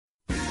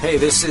Hey,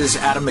 this is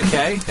Adam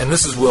McKay. And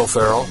this is Will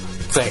Ferrell.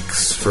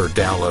 Thanks for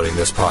downloading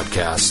this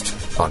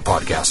podcast on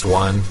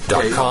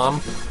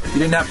podcast1.com. You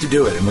didn't have to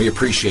do it, and we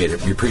appreciate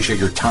it. We appreciate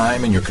your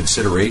time and your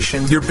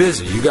consideration. You're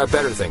busy. You got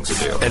better things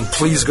to do. And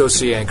please go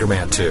see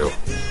Anchorman 2.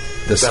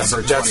 That's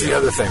the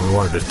other thing we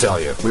wanted to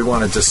tell you. We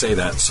wanted to say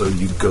that so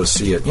you go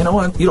see it. You know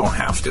what? You don't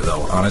have to,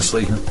 though,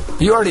 honestly.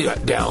 You already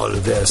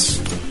downloaded this.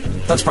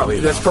 That's probably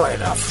enough.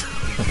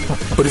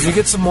 But if you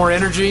get some more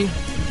energy,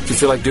 if you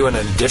feel like doing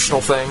an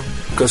additional thing,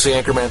 go see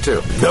Anchorman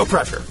 2. No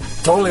pressure.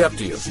 Totally up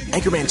to you.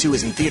 Anchorman 2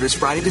 is in theaters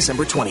Friday,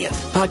 December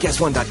 20th.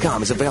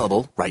 Podcast1.com is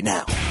available right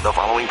now. The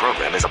following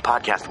program is a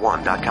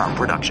Podcast1.com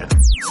production.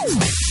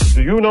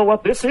 Do you know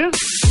what this is?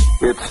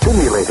 It's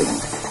stimulating,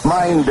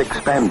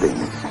 mind-expanding,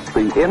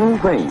 the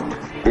in-thing.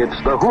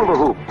 It's the hula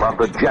hoop of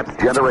the jet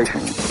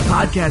generation.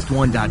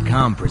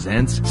 Podcast1.com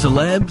presents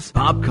celebs,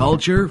 pop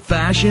culture,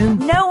 fashion.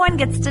 No one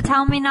gets to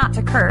tell me not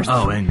to curse.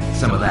 Oh, and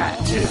some of that,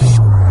 too.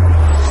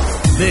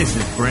 This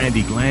is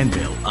Brandi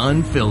Glanville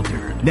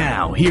Unfiltered.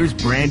 Now, here's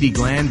Brandi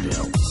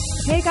Glanville.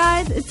 Hey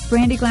guys, it's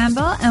Brandi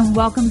Glanville, and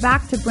welcome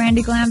back to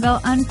Brandi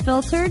Glanville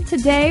Unfiltered.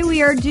 Today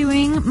we are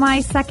doing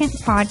my second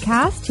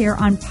podcast here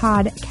on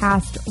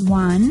Podcast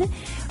One.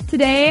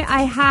 Today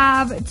I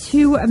have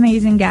two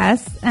amazing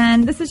guests,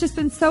 and this has just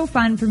been so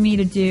fun for me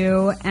to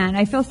do, and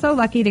I feel so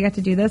lucky to get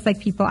to do this. Like,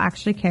 people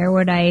actually care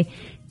what I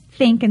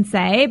think and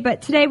say.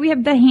 But today we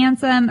have the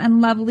handsome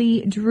and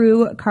lovely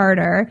Drew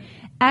Carter,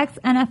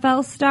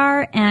 ex-NFL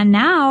star, and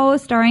now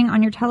starring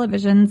on your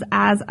televisions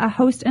as a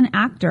host and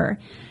actor.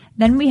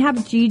 Then we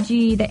have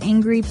Gigi, the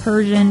angry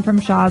Persian from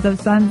Shahs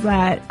of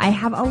Sunset. I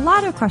have a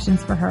lot of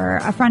questions for her.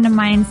 A friend of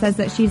mine says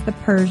that she's the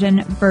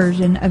Persian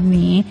version of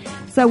me.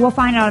 So we'll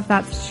find out if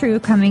that's true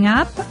coming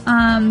up.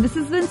 This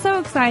has been so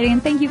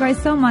exciting. Thank you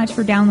guys so much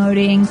for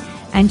downloading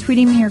and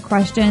tweeting me your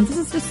questions. This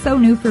is just so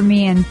new for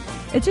me, and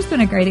it's just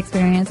been a great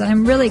experience. And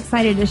I'm really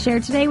excited to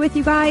share today with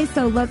you guys.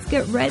 So let's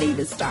get ready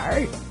to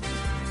start.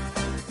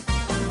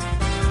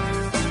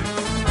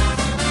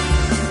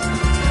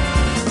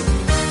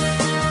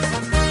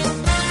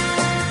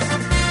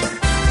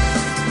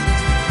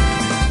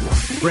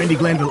 Brandi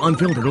Glanville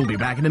Unfiltered will be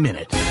back in a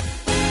minute.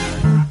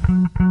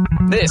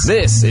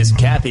 This is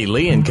Kathy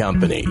Lee and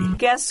Company.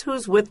 Guess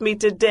who's with me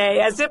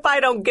today? As if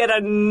I don't get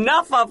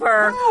enough of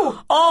her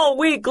all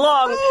week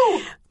long.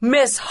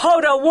 Miss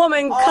Hoda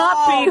Woman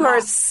Copy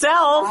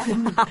herself.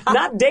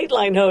 Not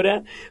Dateline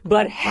Hoda,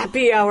 but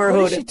Happy Hour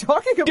Hoda. What is she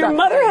talking about? Your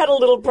mother had a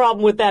little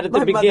problem with that at the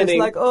beginning. My mother's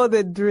like, oh,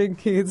 the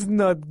drinking is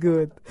not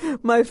good.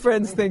 My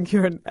friends think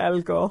you're an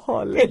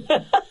alcoholic.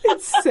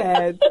 It's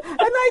sad. And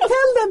I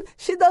tell them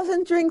she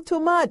doesn't drink too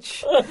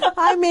much.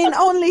 I mean,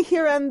 only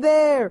here and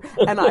there.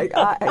 And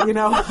I you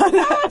know.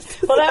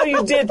 Well, now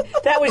you did.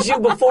 That was you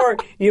before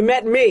you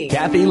met me.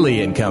 Kathy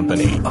Lee and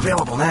Company.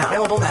 Available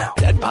now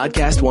at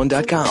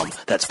podcast1.com.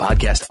 That's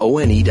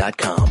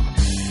podcastone.com.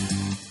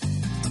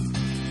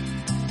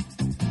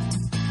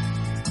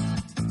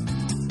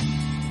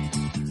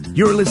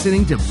 You're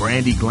listening to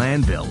Brandi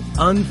Glanville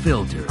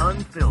Unfiltered.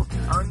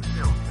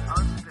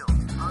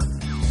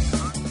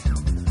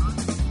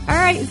 All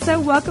right, so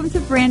welcome to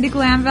Brandi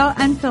Glanville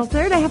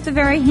Unfiltered. I have the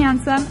very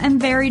handsome and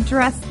very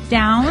dressed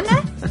down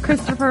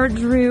Christopher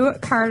Drew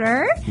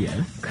Carter.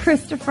 Yes.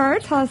 Christopher,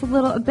 tell us a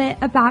little bit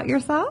about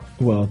yourself.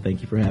 Well,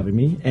 thank you for having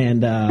me.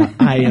 And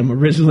I am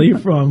originally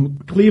from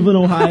Cleveland,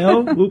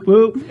 Ohio. Whoop,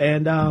 whoop.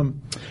 And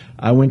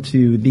I went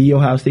to The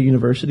Ohio State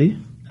University.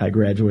 I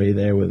graduated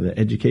there with an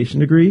education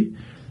degree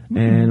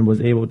and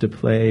was able to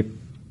play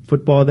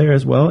football there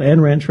as well,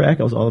 and ran track.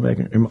 I was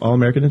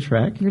All-American in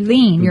track. You're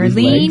lean. You're a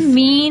lean,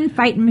 mean,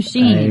 fighting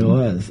machine. I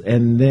was.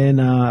 And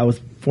then I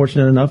was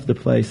fortunate enough to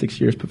play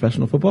 6 years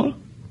professional football,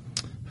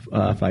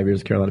 5 years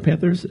with Carolina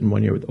Panthers, and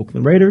 1 year with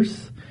Oakland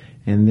Raiders.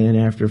 And then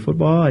after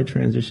football, I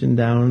transitioned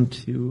down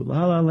to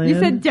La La Land. You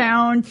said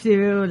down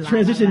to La La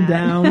Transitioned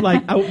down.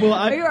 Like, I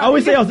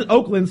always say I was in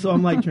Oakland, so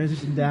I'm like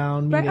transitioned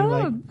down.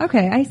 Right,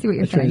 okay, I see what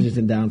you're saying.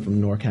 Transitioned down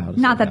from NorCal.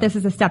 Not that this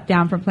is a step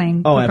down from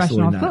playing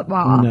professional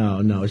football.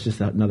 No, it's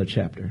just another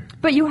chapter.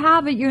 But you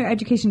have your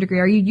education degree.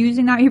 Are you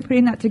using that? Are you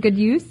putting that to good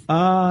use?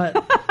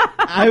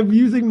 I'm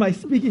using my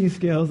speaking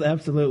skills,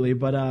 absolutely.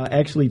 But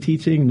actually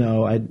teaching,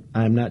 no,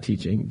 I'm not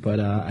teaching. But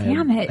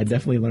I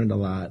definitely learned a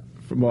lot.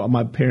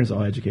 My parents are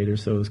all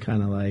educators, so it was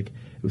kind of like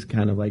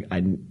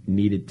I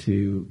needed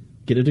to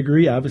get a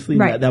degree. Obviously,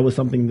 right. that was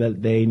something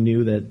that they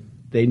knew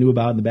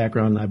about in the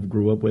background. I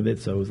grew up with it,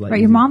 so it was like.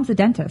 Right, your mom's a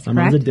dentist, correct?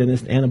 My mom's a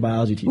dentist and a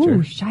biology teacher.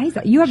 Ooh,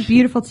 shiza. You have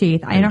beautiful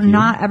teeth.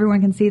 Not everyone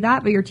can see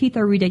that, but your teeth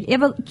are ridiculous. You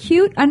have a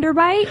cute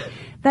underbite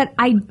that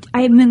I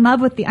am in love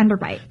with the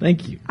underbite.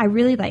 Thank you. I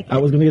really like it. I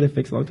was going to get it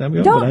fixed a long time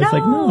ago, but I was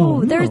like,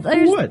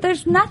 no.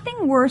 There's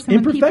nothing worse than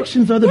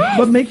imperfections are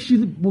what makes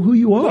you who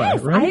you are,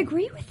 yes, right? I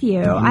agree with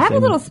you. I have a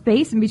little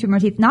space in between my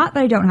teeth. Not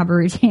that I don't have a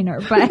retainer,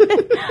 but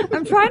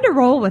I'm trying to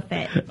roll with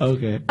it.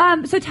 Okay.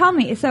 So tell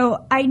me.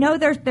 So I know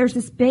there's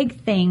this big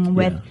thing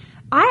with. Yeah.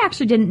 I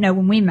actually didn't know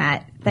when we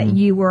met that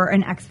you were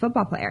an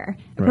ex-football player,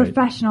 a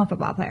professional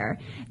football player.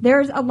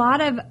 There's a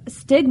lot of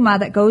stigma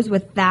that goes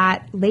with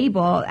that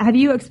label. Have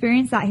you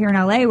experienced that here in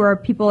LA where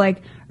people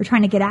like are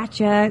trying to get at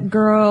you,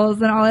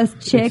 girls and all those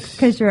chicks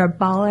because you're a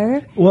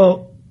baller?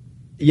 Well,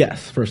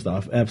 yes, first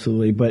off,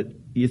 absolutely. But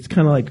it's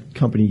kind of like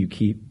company you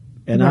keep.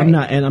 And I'm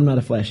not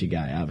a flashy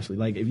guy, obviously.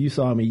 Like if you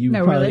saw me, you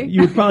would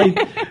probably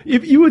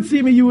if you would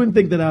see me, you wouldn't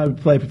think that I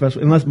would play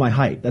professional unless my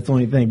height. That's the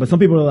only thing. But some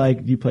people are like,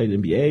 you played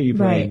NBA, you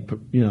played, but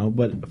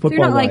football. So you're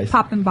not like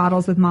popping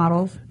bottles with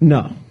models.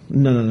 No.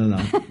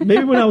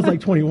 Maybe when I was like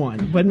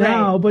 21, but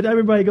now, but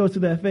everybody goes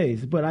through that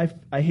phase. But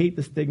I hate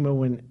the stigma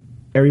when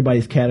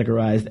everybody's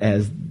categorized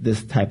as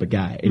this type of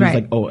guy. And it's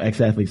like, oh,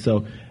 ex-athlete.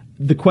 So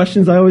the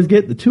questions I always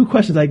get, the two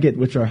questions I get,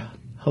 which are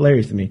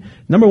hilarious to me.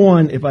 Number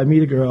one, if I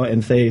meet a girl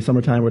and say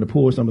summertime we're at a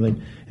pool or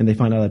something and they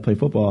find out I play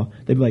football,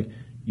 they'd be like,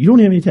 you don't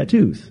have any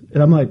tattoos.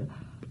 And I'm like,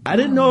 I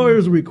didn't know it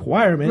was a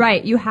requirement.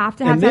 Right, you have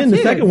to have tattoos. And then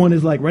the second one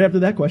is like, right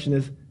after that question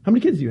is, how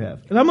many kids do you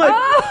have? And I'm like,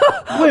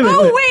 wait a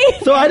minute.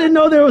 Wait. So I didn't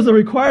know there was a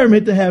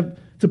requirement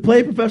to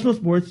play professional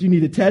sports, you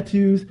needed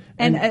tattoos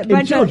and a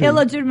bunch children. of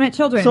illegitimate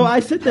children. So I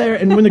sit there,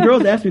 and when the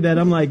girls ask me that,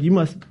 I'm like, you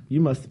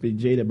must be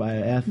jaded by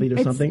an athlete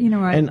or something. You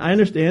know what? And I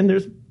understand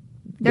there's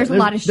a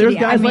lot of shitty. There's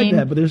guys like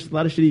that, but there's a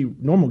lot of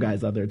shitty normal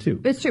guys out there too.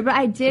 It's true, but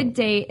I did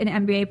date an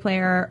NBA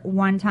player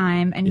one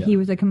time, and he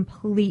was a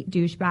complete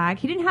douchebag.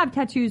 He didn't have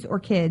tattoos or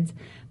kids,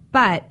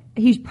 but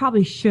he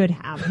probably should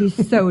have. He's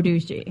so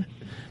douchey.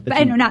 But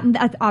I know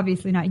that's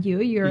obviously not you.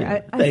 You're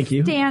a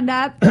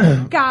stand-up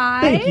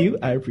guy. Thank you.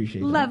 I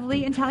appreciate that.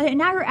 Lovely, intelligent. And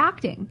now you're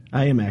acting.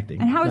 I am acting.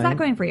 And how is that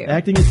going for you?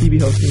 Acting and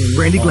TV hosting.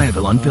 Brandi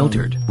Glanville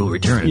Unfiltered will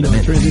return in a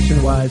minute.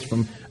 Transition-wise,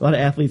 from a lot of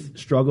athletes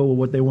struggle with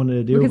what they wanted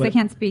to do. Because they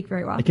can't speak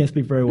very well. I can't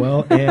speak very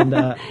well. And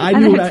I and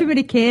knew they have too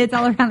many kids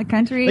all around the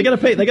country. They got to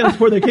pay. They got to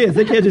support their kids.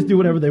 They can't just do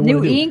whatever they want to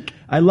do. New ink.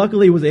 I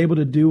luckily was able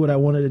to do what I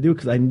wanted to do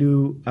because I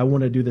knew I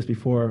wanted to do this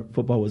before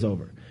football was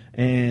over.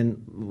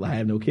 And I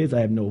have no kids.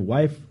 I have no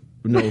wife.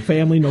 No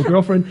family, no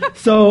girlfriend.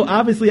 So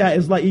obviously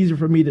it's a lot easier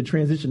for me to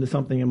transition to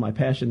something in my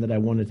passion that I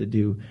wanted to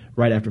do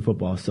right after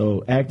football.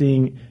 So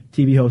acting,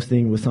 TV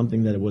hosting was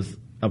something that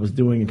I was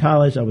doing in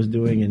college. I was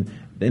doing in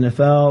the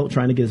NFL,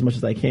 trying to get as much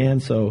as I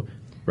can. So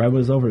right when it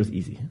was over, it was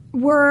easy.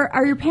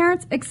 Are your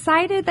parents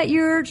excited that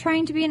you're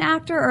trying to be an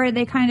actor, or are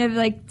they kind of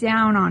like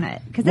down on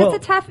it? Because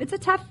it's a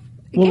tough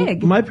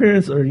gig. My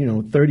parents are,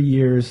 30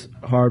 years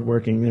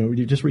hardworking.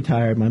 You just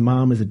retired. My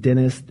mom is a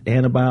dentist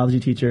and a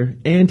biology teacher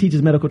and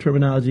teaches medical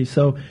terminology.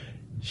 So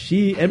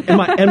she and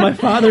my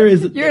father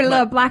is. You're a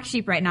little black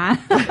sheep right now.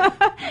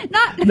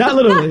 not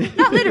literally.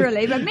 Not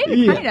literally, but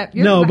maybe kind of.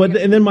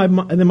 And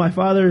then my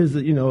father is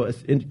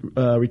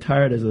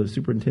retired as a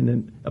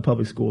superintendent of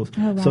public schools.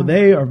 Oh, wow. So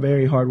they are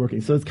very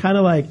hardworking. So it's kind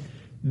of like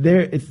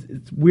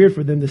it's weird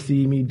for them to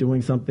see me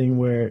doing something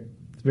where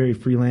very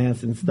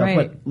freelance and stuff,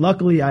 but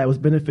luckily I was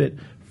benefit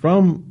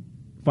from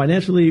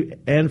financially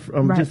and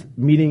from just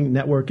meeting,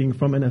 networking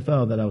from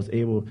NFL that I was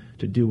able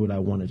to do what I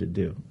wanted to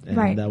do,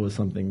 and that was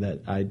something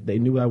that they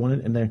knew I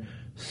wanted, and they're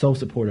so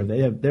supportive.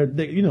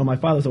 They're my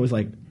father's always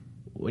like,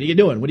 what are you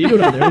doing? What are you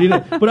doing out there? What are you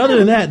doing? But other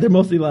than that, they're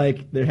mostly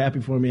like, they're happy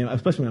for me,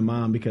 especially my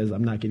mom, because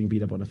I'm not getting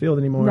beat up on the field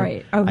anymore.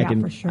 Right. Oh,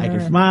 for sure. I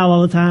can smile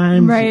all the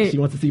time. Right. She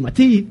wants to see my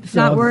teeth. So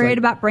not worried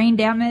about brain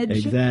damage.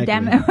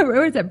 Exactly.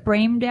 What is it?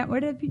 Brain damage? What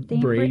did it be?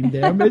 Brain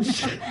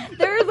damage?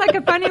 There's like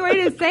a funny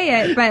way to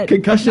say it, but.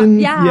 Concussion?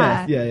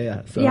 Yeah.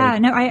 Yes. So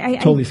I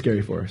totally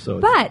scary for her. So.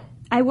 But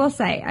I will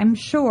say, I'm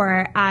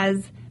sure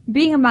as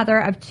being a mother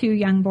of two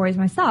young boys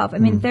myself, I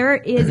mean, there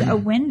is a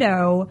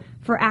window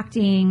for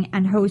acting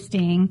and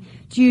hosting.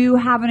 Do you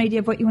have an idea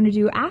of what you want to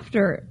do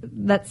after,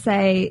 let's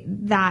say,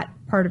 that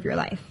part of your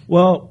life?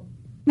 Well,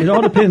 it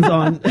all depends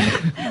on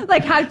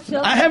like how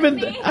children.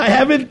 I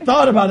haven't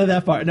thought about it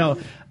that far. No,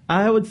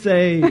 I would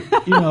say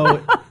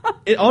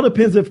it all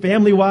depends if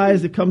family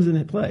wise it comes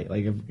into play.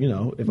 Like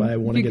if I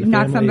want to get a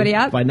family, somebody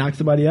up, if I knock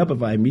somebody up,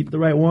 if I meet the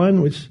right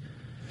one, which.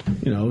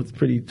 It's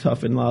pretty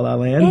tough in La La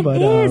Land.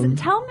 It is.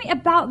 Tell me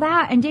about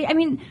that.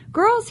 And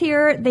girls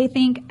here, they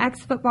think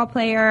ex-football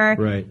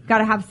player, got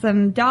to have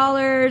some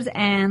dollars,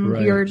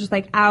 and you're just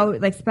like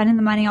out, like spending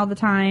the money all the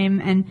time.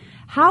 And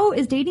how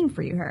is dating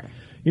for you here?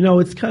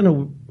 It's kind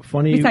of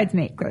funny. Besides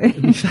me.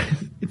 It's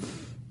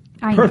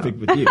perfect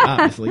with you,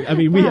 obviously. I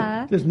mean,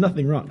 there's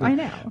nothing wrong. I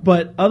know.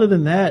 But other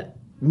than that,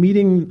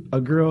 meeting a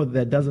girl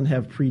that doesn't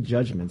have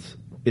prejudgments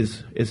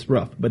is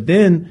rough. But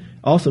then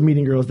also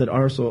meeting girls that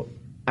are so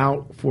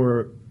out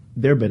for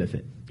their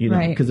benefit,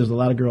 because there's a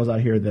lot of girls out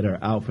here that are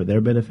out for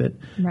their benefit,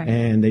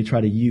 and they try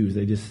to use.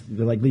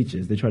 They're like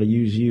leeches. They try to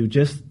use you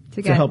just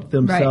to help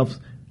themselves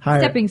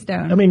higher. Stepping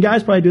stone. I mean,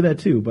 guys probably do that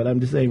too, but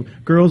I'm just saying,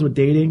 girls with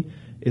dating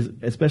is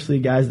especially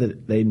guys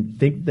that they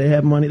think they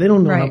have money. They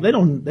don't know. They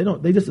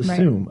don't. They just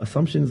assume.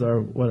 Assumptions are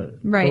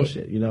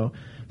bullshit.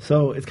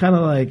 So it's kind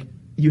of like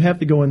you have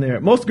to go in there.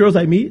 Most girls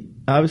I meet,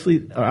 honestly,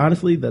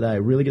 that I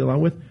really get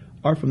along with,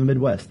 are from the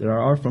Midwest. They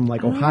are from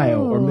like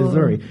Ohio or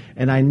Missouri,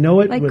 and I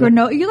know it. Like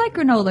granola, you like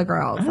granola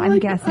girls? I'm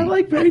guessing. I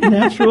like very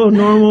natural,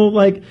 normal.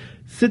 Like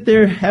sit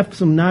there, have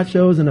some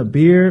nachos and a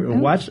beer,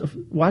 and watch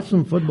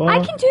some football.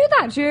 I can do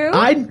that,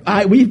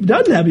 Drew. We've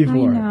done that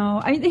before. I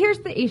know. Here's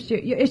the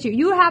issue.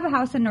 You have a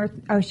house in North.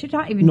 Oh, should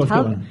not even North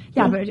tell. Carolina.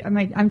 Yeah, but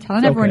I'm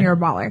telling everyone okay. you're a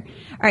baller.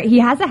 All right, he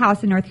has a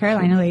house in North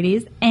Carolina,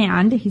 ladies,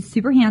 and he's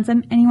super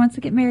handsome, and he wants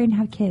to get married and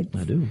have kids.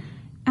 I do.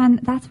 And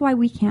that's why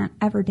we can't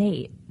ever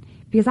date.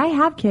 Because I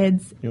have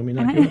kids. You want me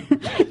not to? No,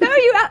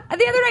 the other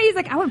day he's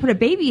like, I want to put a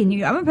baby in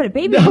you. I want to put a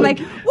baby in you. I'm like,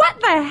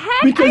 what the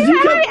heck? Because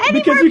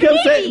you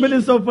kept saying, but babies.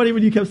 it's so funny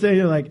when you kept saying,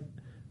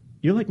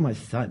 you're like my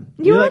son.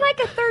 You were like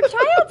a third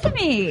child to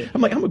me.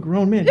 I'm like, I'm a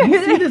grown man. Do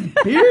you see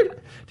this beard?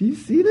 Do you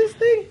see this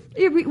thing?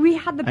 Yeah, we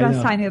had the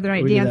best time the other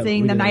night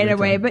dancing the night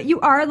away, but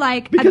you are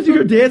like... Because you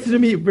were dancing to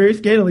me very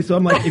scantily, so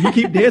I'm like, if you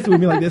keep dancing with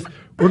me like this,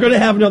 we're going to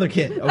have another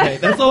kid, okay?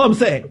 That's all I'm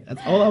saying.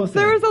 That's all I was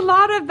saying. There was a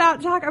lot of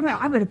that talk. I'm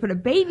like, I'm going to put a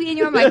baby in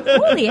you. I'm like,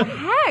 holy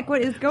heck,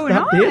 what is going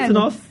Stop on? dancing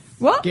all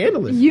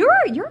scandalous.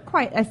 You're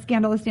quite a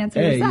scandalous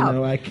dancer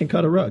yourself. I can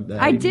cut a rug.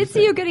 I did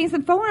see you getting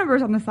some phone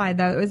numbers on the side,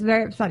 though. It was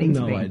very upsetting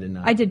to me. No, I did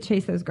not. I did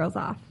chase those girls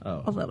off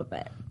a little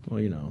bit.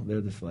 Well,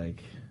 they're just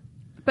like...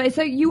 But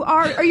so you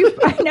are you?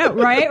 I know,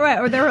 right?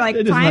 Or they were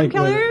like time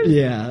killers?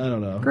 Yeah, I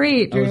don't know.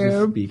 Great, Drew. I was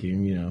just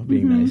speaking,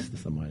 being nice to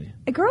somebody.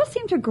 Girls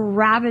seem to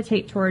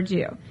gravitate towards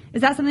you.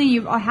 Is that something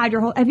you've had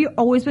your whole... Have you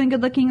always been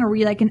good looking, or were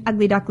you like an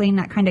ugly duckling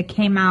that kind of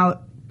came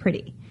out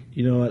pretty?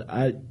 You know what?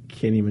 I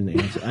can't even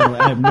answer.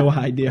 I have no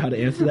idea how to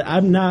answer that.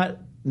 I'm not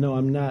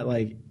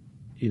like,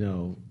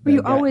 Were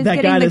you always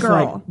getting the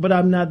girl? Like, but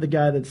I'm not the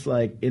guy that's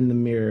like in the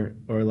mirror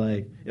or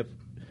like...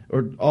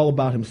 or all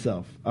about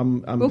himself.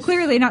 I'm well,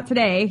 clearly not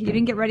today. You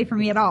didn't get ready for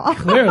me at all.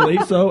 Clearly.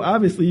 So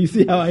obviously you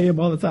see how I am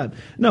all the time.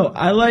 No,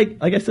 I like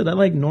I said, I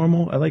like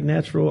normal. I like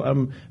natural.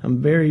 I'm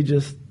very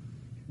just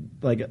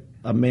like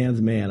a man's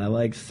man. I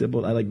like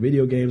simple. I like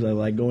video games. I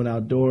like going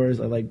outdoors.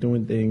 I like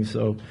doing things.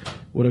 So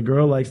when a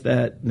girl likes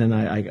that, then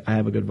I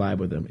have a good vibe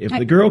with them. If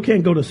the girl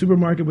can't go to the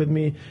supermarket with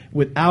me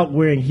without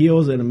wearing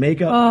heels and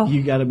makeup,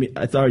 you got to be,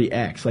 it's already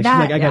acts. Like she's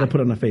like, I got to put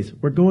on a face.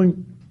 We're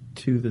going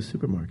to the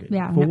supermarket.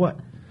 Yeah. For what?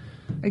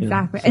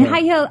 Exactly. And high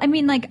heel,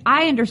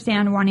 I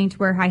understand wanting to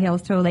wear high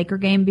heels to a Laker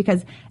game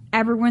because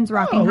everyone's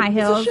rocking high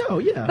heels. It's a show,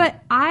 yeah.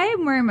 But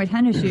I'm wearing my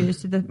tennis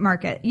shoes to the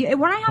market.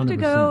 When I have 100%. To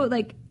go,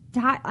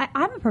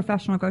 I'm a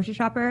professional grocery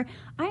shopper.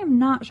 I am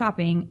not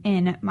shopping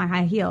in my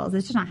high heels.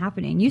 It's just not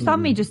happening. You saw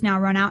me just now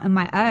run out in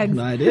my Uggs.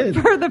 I did.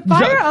 For the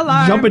fire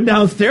alarm. Jumping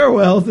down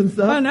stairwells and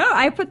stuff. Oh, no.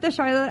 I put the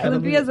Charlotte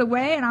Olympias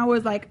away, and I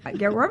was like,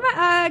 get rid of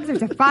my Uggs.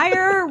 There's a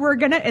fire.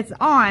 It's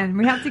on.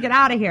 We have to get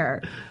out of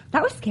here.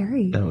 That was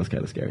scary. That was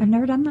kind of scary. I've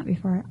never done that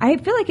before. I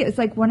feel like it was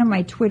like one of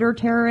my Twitter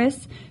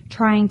terrorists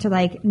trying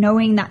to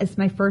knowing that it's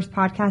my first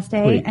podcast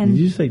day. Wait, and did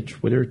you say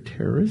Twitter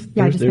terrorist?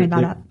 Yeah, I just made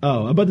that up.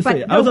 Oh, I'm about to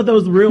say, I thought that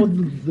was the real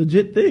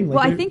legit thing. Well,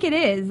 I think it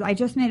is. I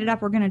just made it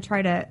up. We're going to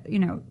try to,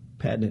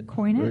 patent it.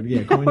 Coin it?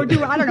 Yeah, coin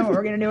it. I don't know what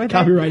we're going to do with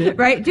Copyright it.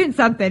 Right? Doing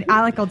something.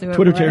 Alec will do it.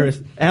 Twitter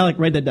terrorists. Alec,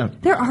 write that down.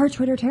 There are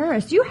Twitter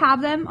terrorists. Do you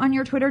have them on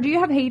your Twitter? Do you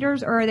have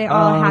haters, or are they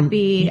all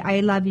happy,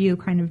 I love you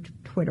kind of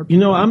Twitter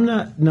people? I'm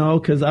not, no,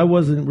 because I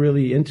wasn't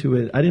really into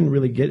it. I didn't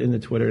really get into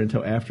Twitter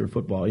until after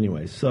football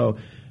anyway. So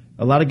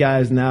a lot of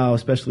guys now,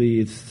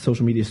 especially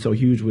social media is so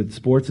huge with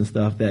sports and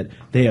stuff that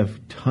they have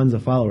tons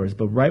of followers.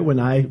 But right when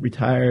I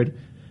retired,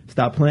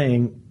 stopped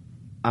playing,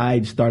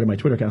 I started my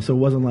Twitter account. So it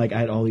wasn't like I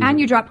had all these. And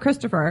you dropped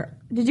Christopher.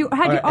 Had you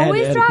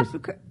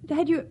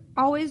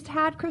always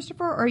had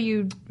Christopher, or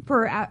you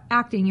for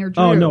acting your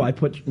Drew? Oh no, I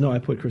put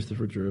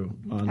Christopher Drew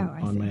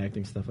on my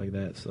acting stuff like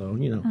that. So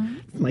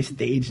it's my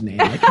stage name.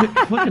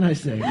 What can I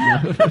say?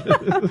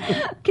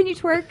 Can you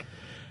twerk?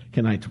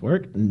 Can I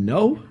twerk?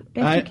 No.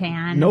 Yes, you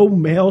can. No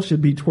male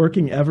should be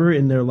twerking ever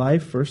in their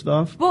life, first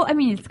off. Well,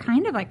 it's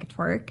kind of like a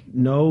twerk.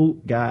 No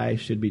guy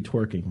should be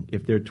twerking.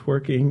 If they're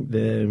twerking,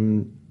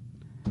 then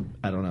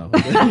I don't know.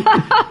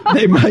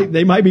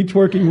 they might be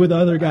twerking with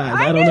other guys.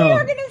 I don't know. You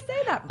were going to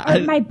say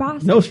that. My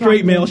boss. No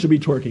straight male should be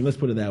twerking. Let's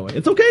put it that way.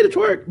 It's okay to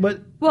twerk,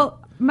 but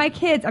my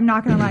kids, I'm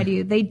not going to lie to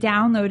you. They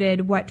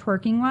downloaded what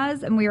twerking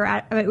was, and we were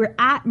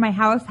at my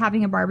house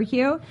having a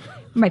barbecue.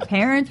 My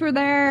parents were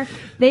there.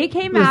 They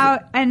came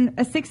out, and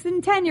a 6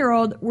 and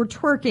 10-year-old were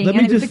twerking, and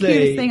it was the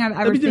cutest thing I've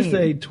ever seen. Let me just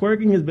say,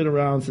 twerking has been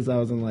around since I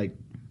was in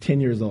 10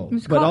 years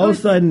old. But all of a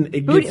sudden,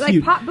 it gets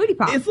huge. Booty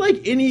pop. It's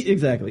like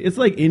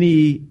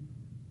any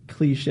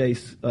cliche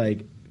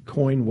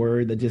coin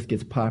word that just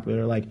gets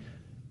popular. Like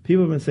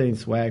people have been saying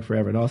swag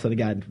forever, and all of a sudden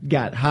it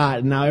got hot,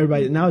 and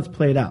now it's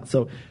played out.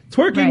 So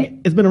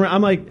twerking has been around.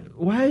 I'm like,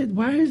 why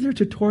is there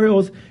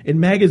tutorials in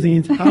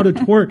magazines how to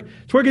twerk?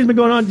 Twerking's been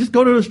going on. Just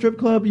go to a strip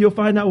club, you'll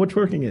find out what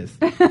twerking is.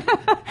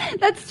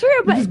 That's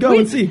true, but just go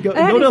and see. Go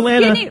to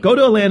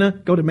Atlanta,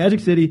 go to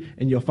Magic City,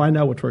 and you'll find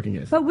out what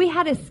twerking is. But we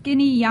had a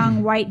skinny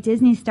young white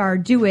Disney star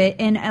do it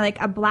in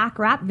a black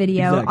rap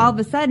video. Exactly. All of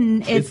a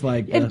sudden, it's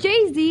like if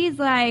Jay-Z's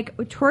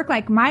twerk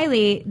like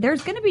Miley,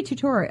 there's going to be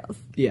tutorials.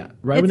 Yeah,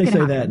 right when they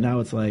say that, now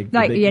it's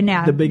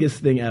the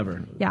biggest thing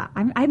ever. Yeah,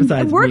 I'm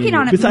working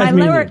on it. Besides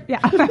my lower, yeah,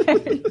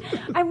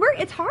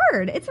 It's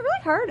hard. It's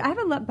really hard. I have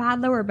a bad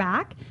lower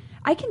back.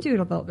 I can do it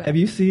a little bit. Have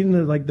you seen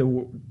the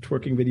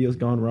twerking videos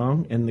gone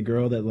wrong and the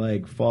girl that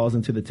like falls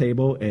into the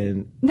table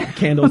and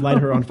candles light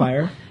her on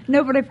fire?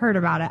 No, but I've heard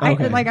about it.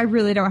 Okay. I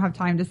really don't have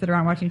time to sit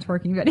around watching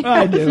twerking videos.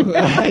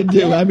 I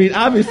do. I mean,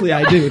 obviously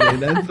I do.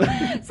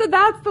 So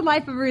that's the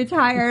life of a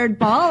retired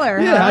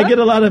baller. Yeah, huh? I get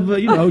a lot of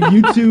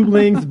YouTube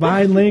links,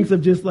 Vine links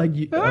of just like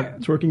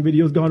twerking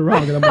videos gone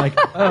wrong, and I'm like,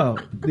 oh,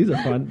 these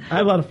are fun. I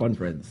have a lot of fun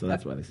friends, so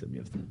that's why they send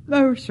me stuff.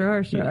 Oh,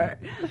 sure. Yeah.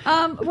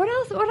 What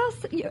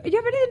else? You have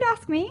anything to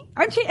ask me?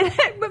 Aren't you?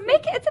 But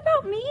it's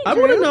about me, I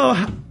Drew. want to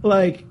know,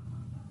 like,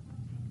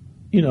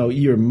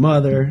 your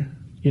mother.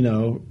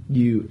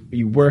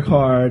 You work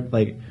hard.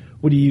 Like,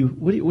 how do you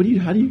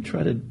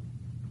try to,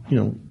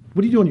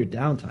 what do you do on your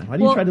downtime? How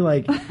do you try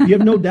to you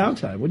have no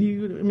downtime? What do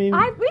you? I mean,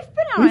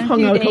 we've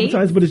hung out a couple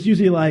times, but it's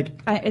usually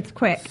it's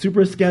quick,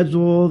 super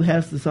scheduled,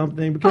 has to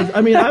something. Because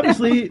I mean,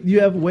 obviously, you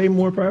have way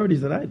more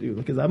priorities than I do.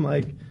 Because I'm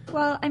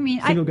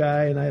single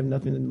guy, and I have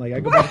nothing. I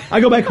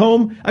go back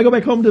home. I go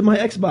back home to my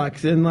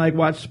Xbox and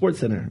watch Sports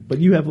Center. But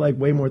you have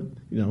way more,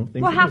 things.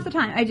 Well, half the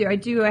time I do.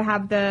 I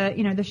have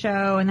the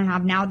show, and I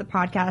have now the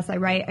podcast.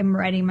 I'm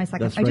writing my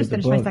second. I just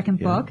finished my second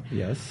book.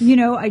 Yes.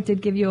 I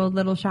did give you a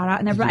little shout out,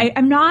 and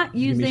I'm not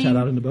using. Shout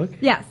out in the book?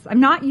 Yes, I'm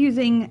not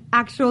using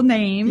actual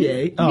names.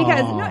 Yay.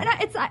 Because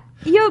it's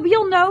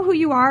you'll know who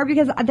you are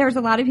because there's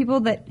a lot of people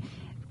that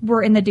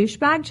were in the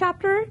douchebag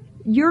chapter.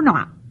 You're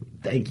not.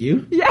 Thank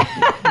you. Yeah.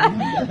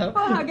 We'll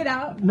hug it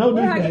out. No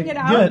We're douchebag. hugging it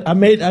out. Good. I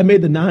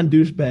made the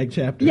non-douchebag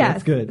chapter. Yes.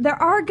 That's good.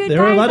 There are good guys out there.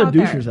 There are a lot of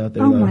douchers out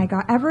there, Oh, though. my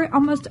God.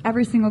 Almost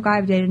every single guy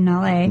I've dated in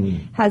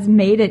L.A. has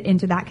made it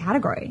into that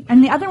category.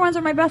 And the other ones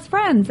are my best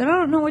friends. And I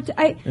don't know what to...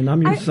 And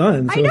I'm your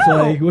son, so I know. it's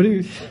like, what do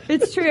you...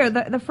 It's true.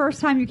 The first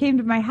time you came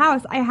to my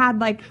house, I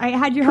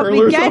had you help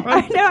Curlers me get... on.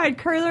 I know, I had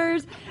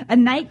curlers, a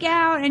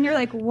nightgown, and you're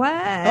like, what?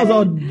 I was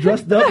all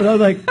dressed up, and I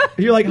was like,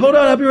 you're like, hold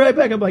on, I'll be right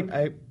back. I'm like,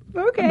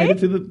 okay.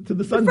 Made it to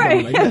the sun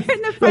Right. zone, I guess.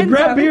 In the friend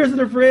grab zone. beers in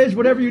the fridge,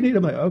 whatever you need.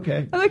 I'm like,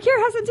 okay. I'm like, here,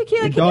 have some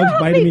tequila. The Can you dog's help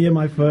biting me in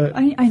my foot.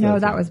 I know, So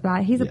that was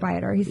bad. He's a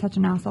biter. He's such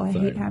an asshole. I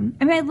hate him.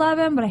 I mean, I love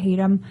him, but I hate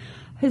him.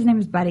 His name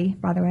is Buddy,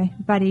 by the way.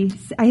 Buddy.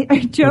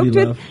 I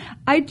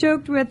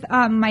joked with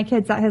my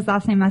kids that his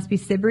last name must be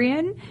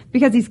Cibrian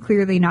because he's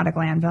clearly not a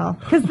Glanville.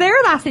 Because their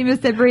last name is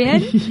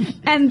Cibrian,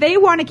 and they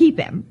want to keep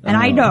him, and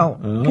I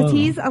don't because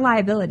he's a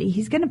liability.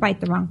 He's going to bite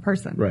the wrong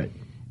person. Right.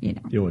 You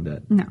don't want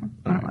that. No,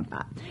 I don't want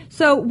that.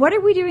 So what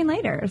are we doing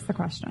later is the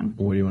question.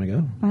 Where do you want to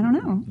go? I don't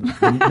know.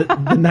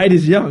 The night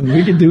is young.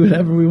 We can do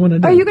whatever we want to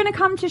do. Are you going to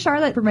come to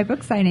Charlotte for my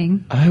book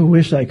signing? I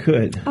wish I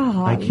could.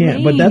 Oh, I can't.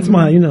 lame. But that's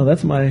my. I know.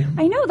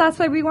 That's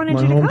why we wanted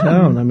my you to hometown.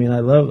 come. I mean,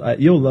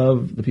 you'll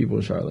love the people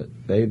of Charlotte.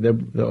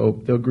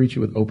 They'll greet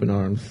you with open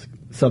arms.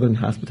 Southern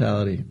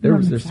hospitality. They're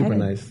super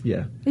nice.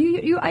 Yeah.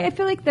 I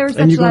feel like there's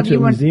and such you go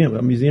love. to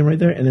a museum right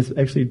there, and it's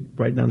actually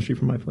right down the street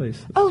from my place.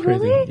 Oh,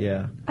 crazy. really?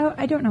 Yeah. Oh,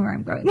 I don't know where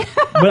I'm going.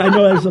 But I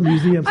know there's a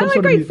museum. I'm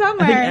going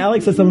somewhere. I think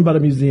Alex said something about a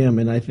museum,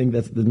 and I think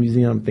that's the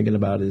museum I'm thinking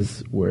about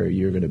is where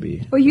you're going to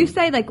be. Well, you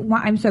say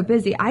I'm so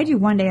busy. I do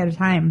one day at a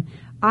time.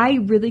 I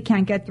really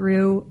can't get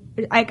through.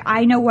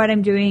 I know what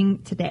I'm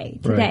doing today,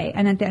 right.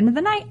 And at the end of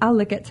the night, I'll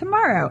look at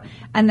tomorrow,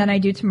 and then I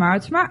do tomorrow.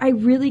 I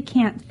really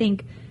can't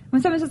think.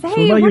 When someone says,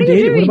 "Hey, what are you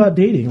doing?" What about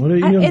dating?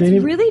 It's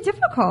dating? really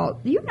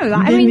difficult. You know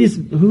that.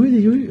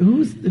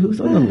 Who's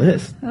on the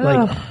list?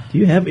 Do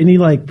you have any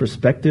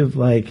perspective?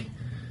 I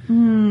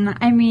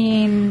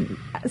mean,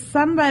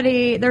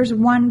 there's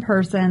one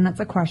person that's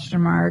a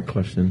question mark.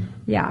 Question.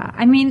 Yeah.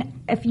 I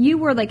mean, if you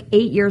were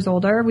 8 years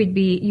older,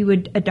 you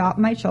would adopt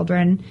my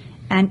children.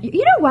 And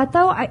you know what,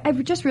 though?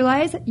 I've just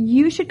realized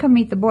you should come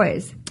meet the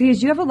boys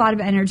because you have a lot of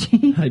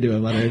energy. I do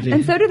have a lot of energy.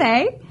 And so do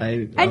they.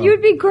 And you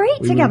would be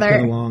great together. We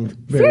would get along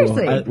very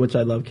Seriously. well, which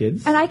I love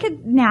kids. And I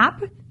could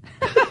nap.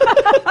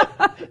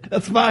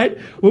 That's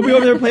fine. We'll be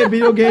over there playing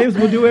video games.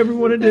 We'll do whatever we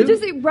want to do.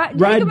 Just ride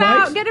them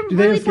bikes. Out, get them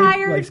really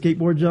tired.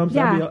 Skateboard jumps.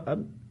 Yeah.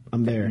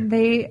 I'm there.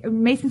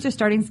 Mason's just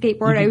starting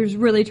skateboard. I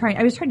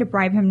was trying to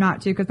bribe him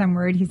not to because I'm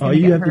worried he's going to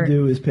get hurt. All you have to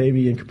do is pay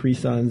me in Capri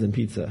Suns and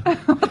pizza.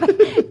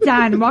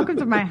 Done. Welcome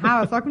to my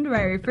house. Welcome to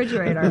my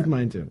refrigerator. That's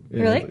mine too.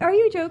 Yeah, really? Are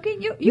you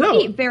joking? You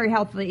eat very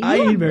healthily. I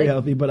eat very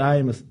healthy, but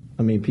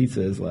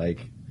pizza is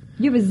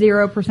You have a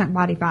 0%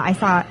 body fat. I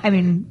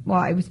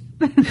was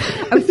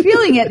I was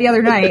feeling it the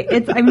other night.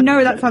 I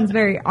know that sounds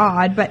very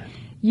odd, but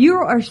you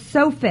are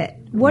so fit.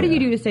 What do you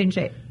do to stay in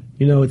shape?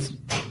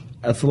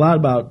 It's a lot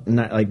about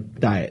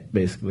diet,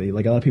 basically. A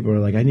lot of people are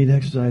like, I need to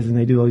exercise, and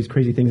they do all these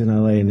crazy things in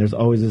LA, and there's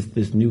always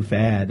this new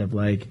fad of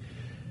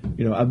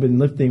I've been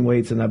lifting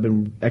weights and I've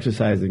been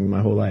exercising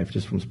my whole life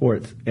just from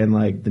sports, and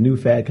the new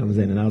fad comes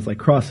in, and I was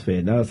CrossFit,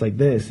 and I was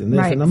this and this,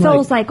 right. and I'm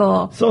Soul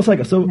Cycle. So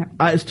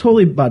it's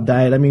totally about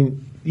diet. I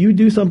mean, you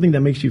do something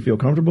that makes you feel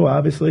comfortable,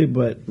 obviously,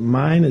 but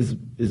mine is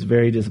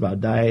very just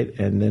about diet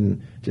and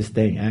then just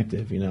staying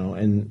active,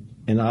 and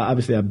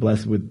obviously I'm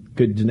blessed with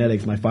good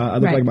genetics. I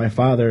look like my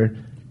father.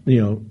 30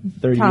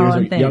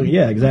 tall years young.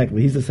 Yeah,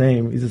 exactly. He's the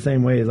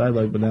same way as I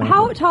look. But now,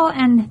 how tall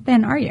and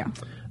thin are you?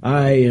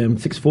 I am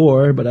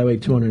 6'4", but I weigh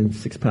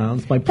 206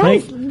 pounds.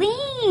 That's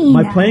lean.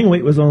 My playing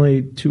weight was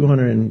only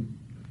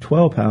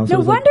 212 pounds. No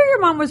wonder you're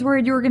mom was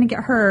worried you were going to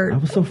get hurt. I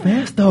was so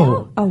fast,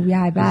 though. Oh,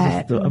 yeah, I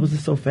bet. I was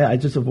just so fast. I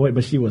just avoided,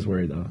 but she was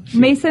worried, though.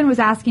 Mason was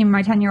asking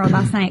my 10-year-old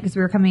last night because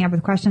we were coming up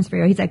with questions for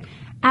you. He's like,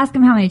 ask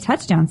him how many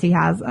touchdowns he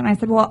has. And I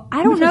said, well,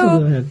 I don't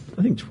know.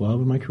 I think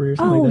 12 in my career.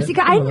 Like that. See,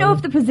 I didn't know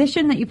if the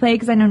position that you play,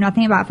 because I know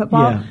nothing about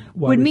football,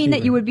 would mean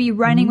that you would be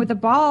running with the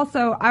ball.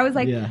 So I was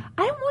like, I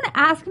don't want to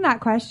ask him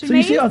that question. So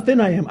you see how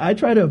thin I am. I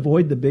try to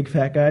avoid the big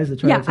fat guys that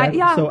try to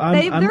attack. So I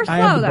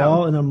have the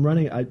ball and I'm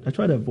running. I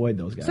try to avoid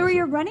those guys. So are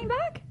you a running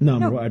back? No,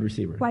 I'm a wide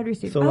receiver. Wide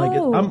receiver. So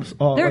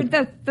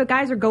the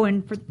guys are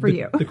going for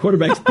you. The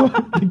quarterbacks,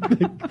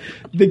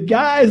 the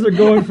guys are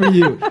going for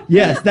you.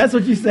 Yes, that's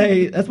what you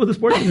say. That's what the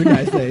sports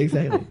guys say.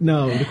 Exactly.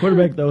 No, the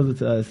quarterback throws it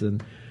to us,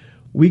 and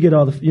we get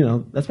all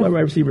the, that's why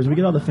wide receivers, we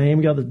get all the fame,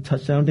 we get all the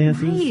touchdown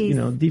dances.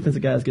 Nice.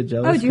 Defensive guys get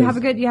jealous. Oh, do you have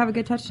a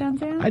good touchdown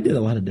dance? I did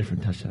a lot of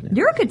different touchdown dances.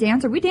 You're a good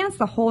dancer. We danced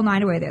the whole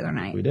night away the other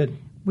night. We did.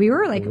 We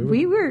thought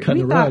we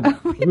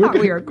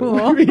were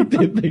cool. We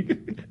did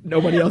think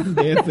nobody else is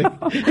dancing.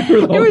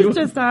 It was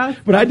just us.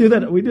 But I do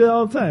that. We do that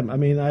all the time. I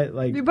mean,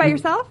 You by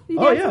yourself? You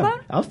dance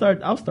alone?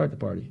 I'll start the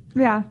party.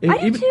 Yeah,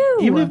 I do too.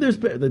 Even if there's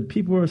the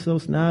people who are so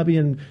snobby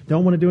and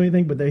don't want to do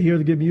anything, but they hear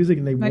the good music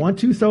and they want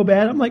to so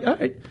bad, I'm like, all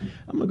right,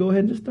 I'm gonna go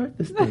ahead and just start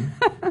this thing.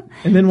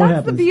 And then what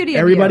happens? The beauty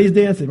of everybody's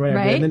dancing,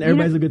 right? And then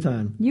everybody's a good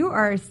time. You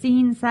are a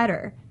scene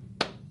setter.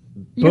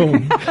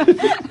 Boom.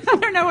 I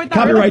don't know what that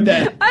Copyright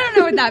that. I don't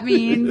know what that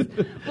means.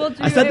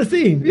 I set the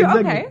scene. Exactly.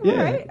 Okay.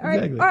 Yeah, all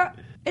right.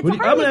 Exactly. I'm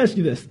going to ask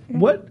you this. Okay.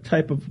 What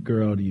type of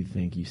girl do you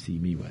think you see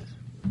me with?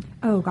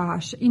 Oh,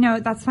 gosh.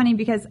 That's funny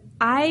because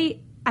I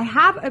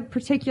have a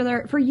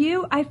particular, for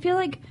you, I feel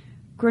like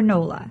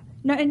granola.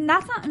 No, and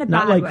that's not in a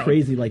bad way. Not like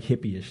crazy, like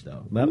hippie-ish,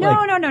 though. No. Okay.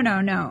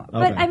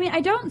 But, I mean, I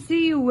don't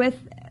see you with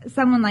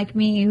someone like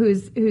me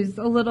who's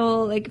a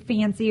little, like,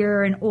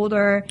 fancier and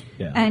older.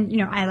 Yeah. And,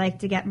 I like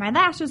to get my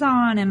lashes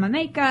on and my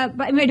makeup.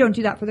 But, I mean, I don't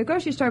do that for the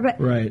grocery store. But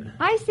right.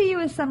 I see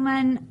you as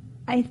someone,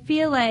 I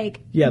feel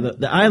like... Yeah,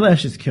 the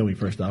eyelashes kill me,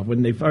 first off.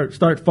 When they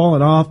start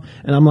falling off,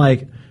 and I'm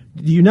like,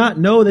 do you not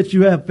know that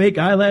you have fake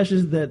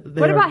eyelashes that...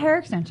 What about hair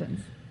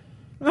extensions?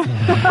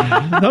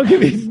 Don't get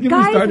me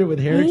started with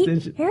hair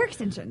extensions. Hair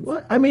extensions.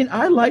 Well, I mean,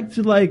 I like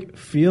to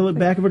feel the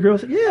back of a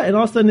girl's. Yeah, and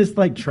all of a sudden it's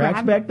like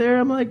tracks back there.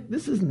 I'm like,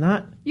 this is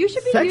not. You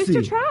should be sexy. used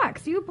to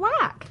tracks. You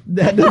black.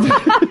 That doesn't.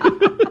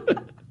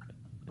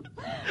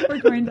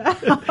 We're going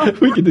to.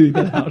 We can do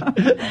that out.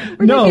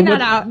 We're taking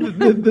that out.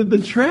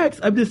 the tracks.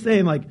 I'm just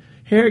saying, like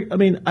hair. I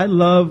mean, I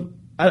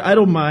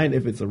don't mind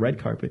if it's a red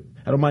carpet.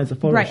 I don't mind it's a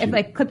photo shoot. Right, if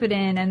like clip it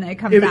in and it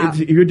comes out.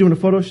 If you're doing a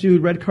photo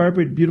shoot, red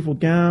carpet, beautiful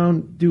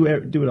gown, do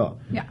it all.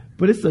 Yeah.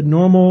 But it's a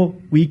normal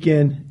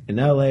weekend in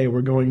LA.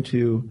 We're going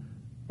to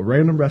a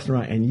random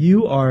restaurant, and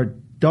you are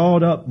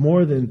dolled up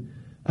more than,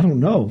 I don't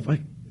know. Like,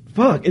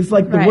 fuck. It's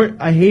like the word,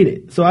 I hate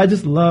it. So I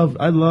love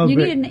you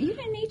need a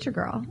nature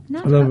girl. I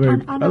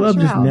love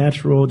just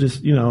natural,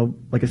 just,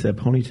 like I said,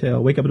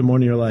 ponytail. Wake up in the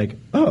morning, you're like,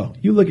 oh,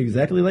 you look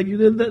exactly like you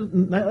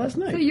did last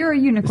night. So you're a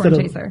unicorn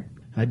chaser.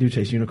 I do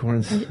chase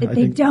unicorns.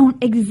 They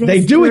don't exist.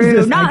 They do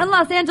exist. Not in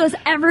Los Angeles.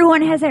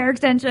 Everyone has hair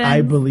extensions.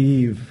 I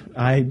believe.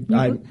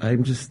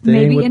 I'm just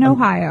staying. Maybe in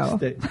Ohio.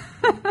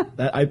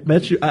 I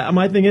bet you.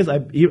 My thing is, I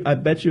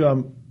bet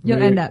you.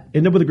 You'll end up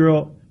with a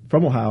girl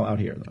from Ohio out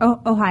here. Oh,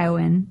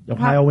 Ohioan.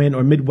 Ohioan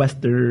or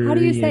Midwestern. How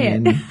do you say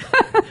it?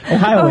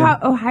 Ohioan.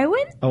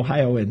 Ohioan.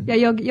 Ohioan. Yeah,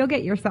 you'll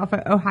get yourself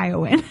an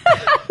Ohioan.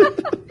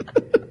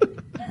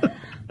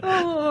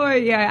 Oh,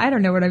 yeah, I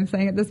don't know what I'm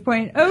saying at this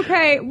point.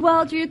 Okay,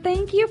 well, Drew,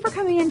 thank you for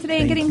coming in today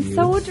and getting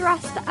so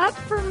dressed up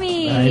for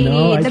me. I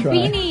know, the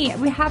beanie.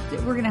 We're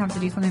going to have to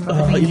do something about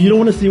the beanie. You don't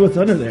want to see what's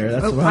under there.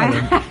 That's why.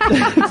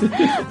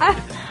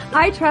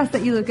 I trust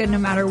that you look good no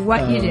matter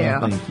what you do.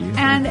 Thank you.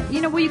 And,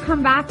 will you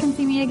come back and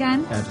see me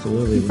again?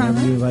 Absolutely.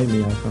 Whenever you invite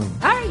me, I'll come.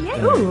 All right,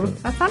 yeah. Ooh,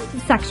 that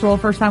sounds sexual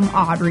for some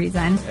odd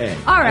reason. Hey,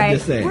 all right,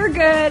 we're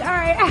good. All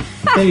right.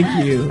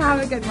 Thank you.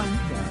 Have a good one.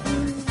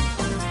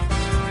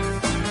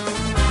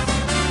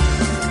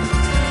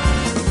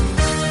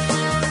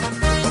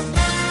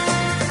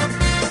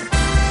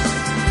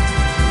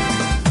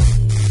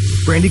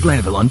 Brandi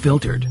Glanville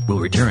Unfiltered will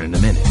return in a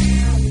minute.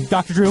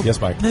 Dr. Drew? Yes,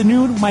 Mike. The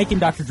new Mike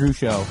and Dr. Drew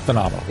show.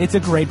 Phenomenal. It's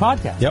a great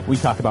podcast. Yep. We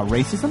talk about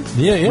racism.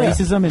 Yeah.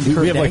 Racism and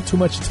we have too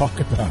much to talk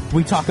about.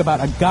 We talk about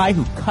a guy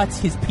who cuts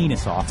his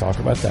penis off. Talk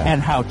about that. And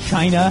how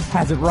China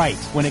has it right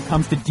when it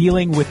comes to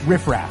dealing with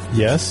riffraff.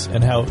 Yes,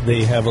 and how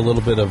they have a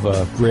little bit of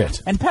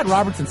grit. And Pat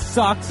Robertson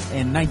sucks,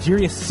 and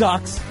Nigeria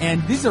sucks,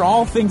 and these are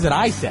all things that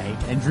I say,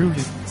 and Drew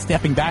just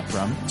stepping back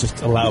from.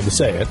 Just allowed to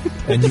say it.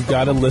 And you've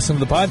got to listen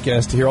to the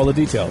podcast to hear all the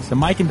details. The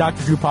Mike and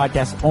Dr. Drew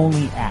podcast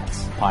only at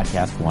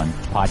Podcast One,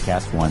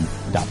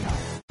 podcast1.com.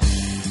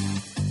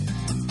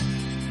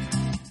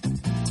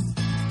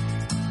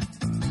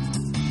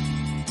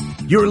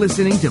 You're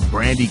listening to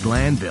Brandi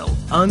Glanville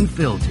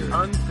Unfiltered.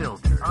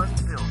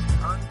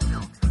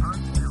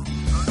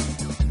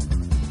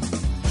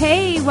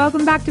 Hey,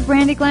 welcome back to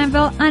Brandi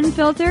Glanville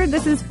Unfiltered.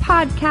 This is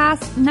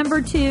podcast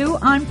number 2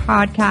 on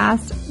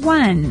Podcast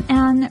 1.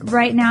 And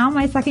right now,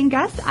 my second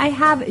guest, I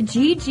have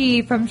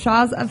Gigi from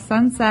Shahs of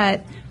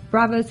Sunset.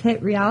 Bravo's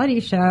hit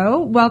reality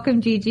show. Welcome,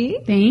 Gigi.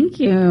 Thank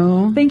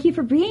you. Thank you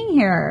for being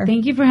here.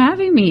 Thank you for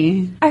having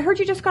me. I heard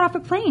you just got off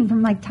a plane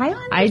from like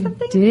Thailand or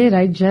something? I did.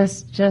 I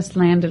just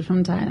landed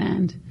from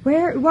Thailand.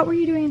 What were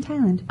you doing in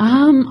Thailand?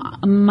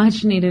 A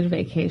much needed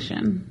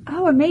vacation.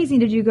 Oh, amazing.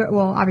 Did you go?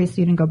 Well,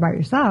 obviously you didn't go by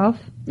yourself.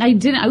 I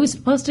didn't. I was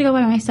supposed to go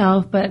by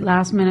myself, but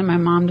last minute my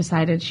mom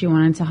decided she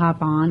wanted to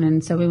hop on,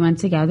 and so we went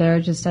together,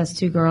 just us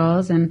two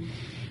girls, and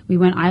we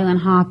went island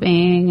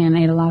hopping and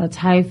ate a lot of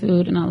Thai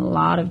food and a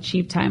lot of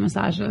cheap Thai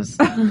massages.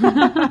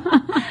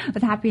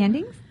 With happy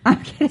endings?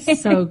 I'm kidding.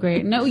 So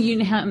great. No,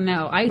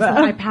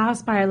 I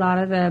passed by a lot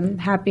of the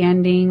happy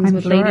endings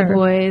with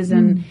ladyboys,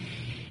 and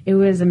it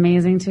was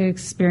amazing to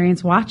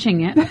experience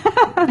watching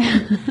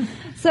it.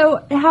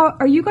 So how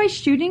are you guys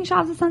shooting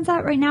Shahs of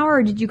Sunset right now,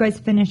 or did you guys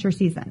finish your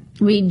season?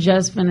 We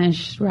just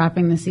finished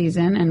wrapping the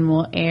season, and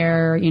we'll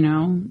air,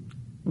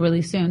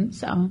 really soon.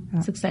 So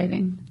it's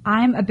exciting.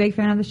 I'm a big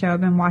fan of the show. I've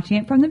been watching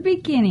it from the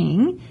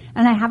beginning,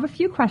 and I have a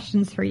few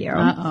questions for you.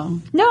 Uh-oh.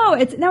 No,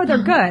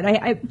 they're good.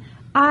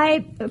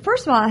 I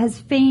first of all,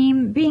 has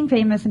being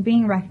famous and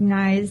being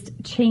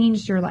recognized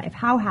changed your life?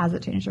 How has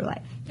it changed your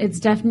life?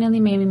 It's definitely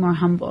made me more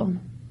humble.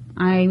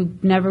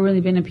 I've never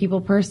really been a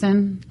people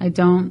person. I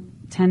don't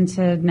tend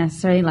to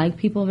necessarily like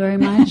people very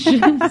much.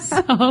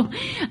 So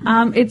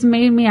it's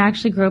made me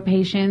actually grow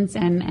patience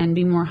and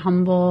be more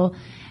humble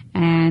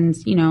and,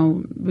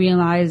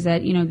 realize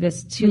that,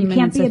 this 2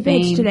 minutes of fame. You can't be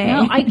a bitch today.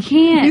 No, I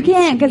can't. You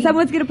can't, because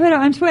someone's going to put it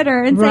on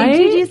Twitter and say,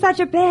 Gigi's such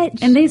a bitch.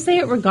 And they say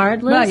it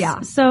regardless. Well,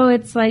 yeah. So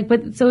it's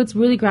it's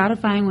really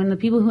gratifying when the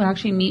people who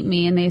actually meet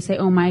me and they say,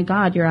 oh my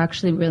God, you're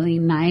actually really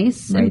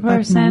nice in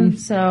person.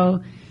 Nice.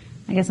 So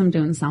I guess I'm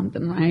doing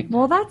something right.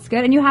 Well, that's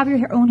good. And you have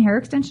your own hair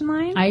extension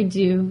line? I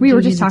do. We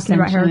were just talking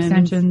about hair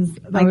extensions.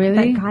 Like,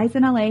 really? That guys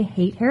in LA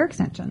hate hair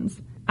extensions.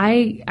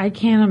 I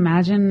can't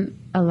imagine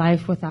a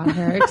life without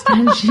hair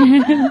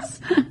extensions.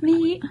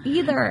 Me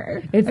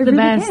either. It's the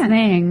best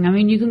thing. I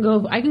mean, I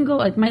can go,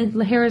 like,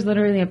 my hair is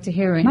literally up to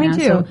here right now. Mine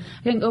too. So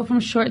I can go from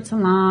short to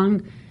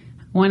long,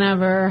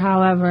 whenever,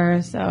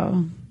 however,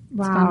 so.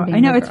 Wow.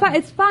 I know. It's fun.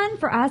 It's fun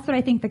for us, but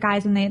I think the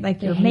guys, when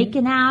you're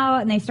making out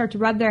and they start to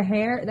rub their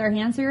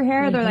hands through your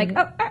hair, they're like,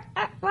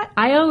 what?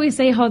 I always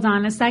say, hold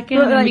on a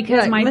second,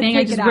 because my thing,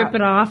 I just rip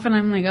it off, and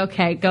I'm like,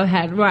 okay, go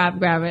ahead,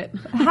 grab it.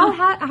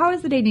 How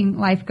is the dating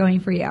life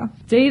going for you?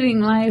 Dating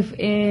life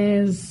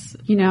is,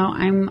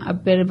 I'm a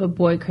bit of a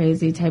boy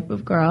crazy type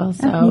of girl,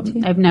 so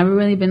I've never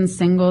really been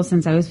single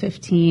since I was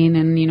 15,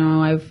 and,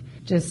 I've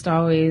just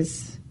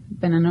always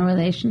been in a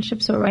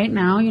relationship. So right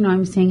now,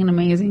 I'm seeing an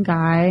amazing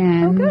guy,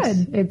 and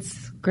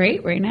it's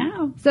great right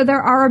now. So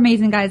there are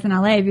amazing guys in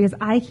LA, because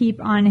I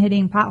keep on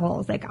hitting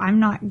potholes. Like, I'm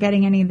not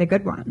getting any of the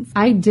good ones.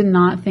 I did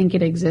not think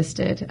it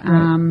existed.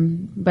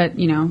 Right. But,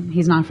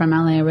 he's not from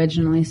LA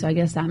originally, so I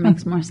guess that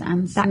makes more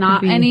sense.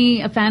 Not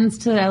any offense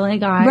to LA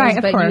guys,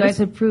 right, but course. you guys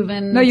have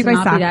proven you guys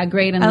not suck. Be that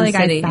great in LA the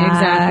city.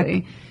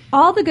 Exactly.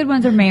 All the good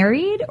ones are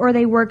married, or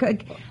they work or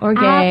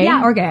gay.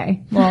 Or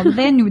gay. Well,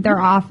 then they're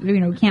off.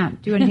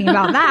 Can't do anything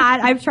about that.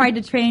 I've tried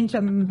to change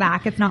them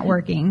back. It's not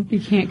working.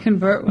 You can't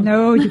convert them.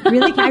 No, you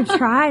really can't. I've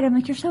tried. I'm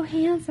like, you're so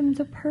handsome and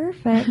so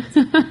perfect.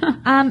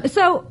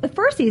 So the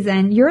first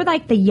season, you're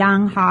like the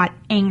young, hot,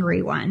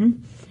 angry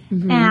one,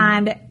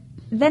 and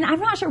then I'm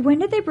not sure, when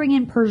did they bring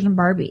in Persian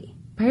Barbie?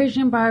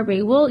 Persian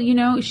Barbie. Well,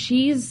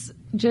 she's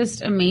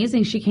just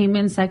amazing. She came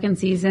in second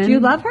season. Do you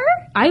love her?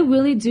 I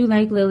really do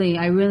like Lily.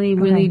 I really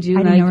do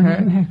like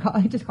her.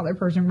 I just call her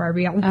Persian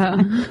Barbie all the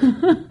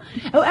time.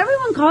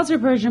 Everyone calls her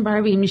Persian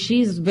Barbie, and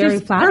she's very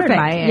flattered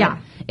by it. Yeah.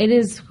 It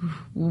is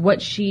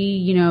what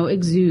she,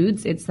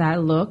 exudes. It's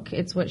that look.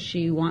 It's what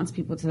she wants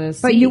people to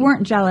see. But you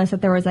weren't jealous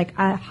that there was like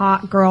a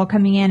hot girl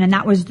coming in, and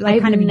that was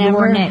like kind of your niche.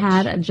 I've never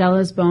had a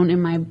jealous bone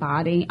in my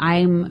body.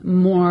 I'm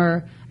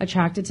more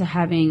attracted to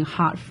having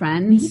hot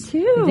friends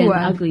than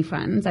ugly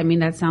friends. I mean,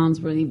 that sounds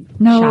really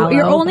shallow.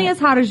 You're only as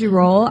hot as you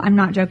roll. I'm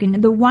not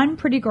joking. The one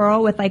pretty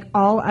girl with like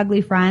all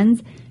ugly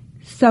friends,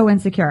 so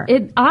insecure.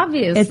 It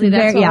obviously,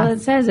 that's all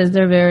it says, is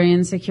they're very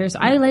insecure. So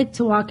I like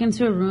to walk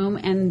into a room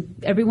and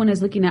everyone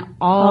is looking at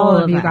all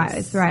of you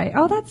guys. Right.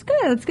 Oh, that's good.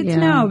 That's good to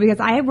know, because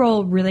I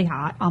roll really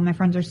hot. All my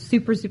friends are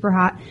super, super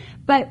hot.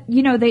 But,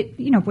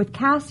 with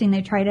casting,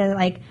 they try to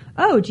like,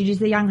 oh, Gigi's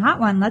the young hot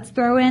one. Let's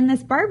throw in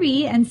this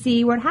Barbie and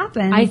see what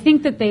happens. I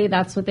think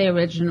that's what they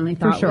originally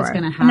thought was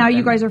going to happen. Now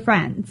you guys are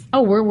friends.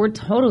 Oh, we're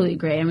totally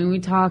great. I mean, we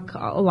talk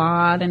a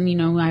lot,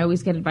 and, I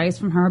always get advice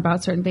from her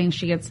about certain things.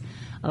 She gets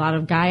a lot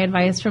of guy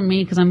advice from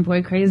me because I'm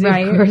boy crazy,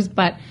 of course.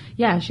 But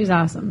yeah, she's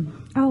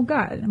awesome. Oh,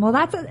 good. Well,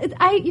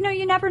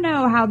 you never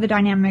know how the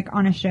dynamic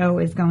on a show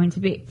is going to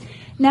be.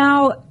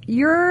 Now,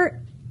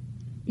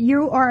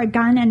 you are a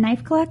gun and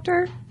knife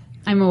collector?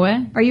 I'm a what?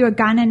 Are you a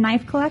gun and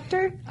knife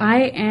collector?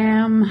 I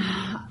am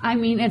I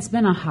mean, it's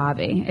been a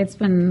hobby. It's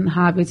been a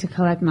hobby to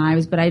collect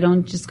knives, but I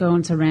don't just go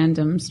into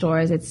random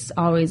stores. It's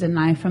always a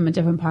knife from a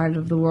different part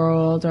of the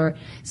world or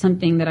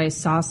something that I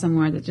saw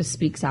somewhere that just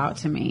speaks out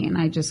to me, and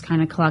I just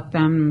kind of collect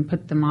them and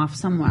put them off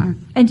somewhere.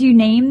 And do you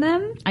name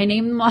them? I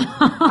name them all.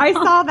 I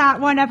saw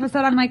that one episode.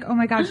 I'm like, oh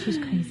my God, she's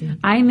crazy.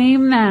 I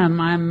name them.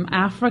 I'm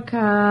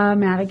Africa,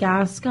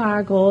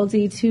 Madagascar,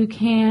 Goldie,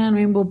 Toucan,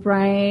 Rainbow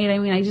Bright. I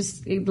mean,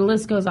 the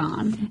list goes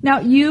on. Now,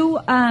 you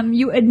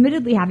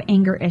admittedly have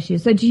anger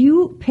issues. So do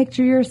you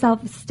picture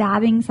yourself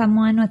stabbing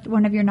someone with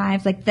one of your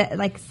knives like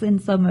in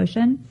slow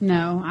motion?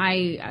 No,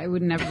 I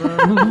would never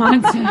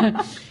want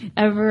to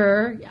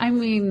ever. I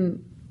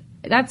mean,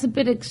 that's a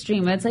bit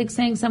extreme. It's like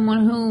saying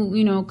someone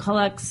who,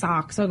 collects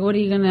socks. Like, what are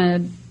you going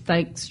to,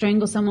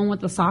 strangle someone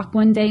with a sock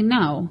one day?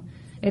 No.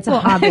 It's a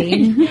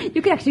hobby.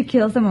 You could actually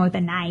kill someone with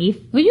a knife.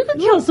 Well, you could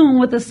kill someone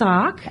with a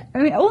sock. I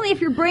mean, only if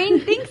your brain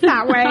thinks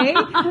that way.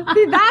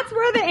 See, that's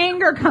where the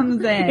anger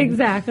comes in.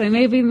 Exactly.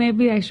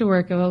 Maybe I should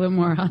work a little bit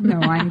more on that. No,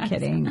 I'm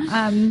kidding.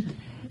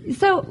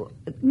 So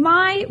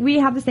we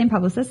have the same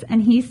publicist,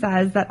 and he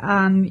says that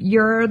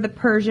you're the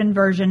Persian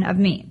version of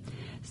me.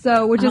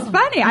 So, which is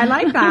funny. I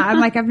like that. I'm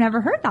like, I've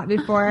never heard that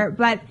before.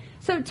 But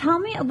so tell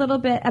me a little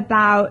bit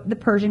about the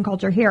Persian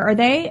culture here.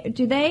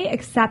 Do they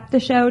accept the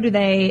show? Are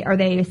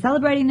they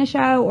celebrating the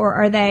show, or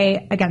are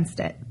they against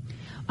it?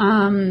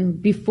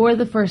 Before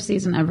the first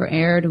season ever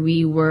aired,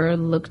 we were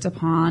looked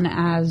upon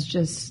as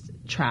just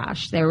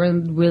trash. They were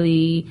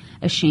really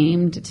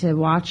ashamed to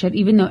watch it,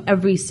 even though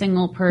every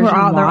single Persian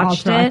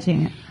watched it.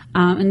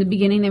 In the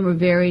beginning, they were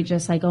very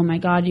just like, oh my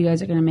God, you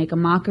guys are going to make a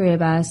mockery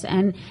of us.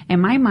 And in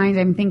my mind,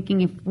 I'm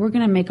thinking, if we're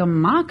going to make a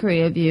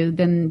mockery of you,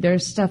 then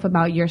there's stuff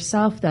about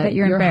yourself that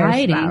you're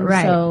hiding. About,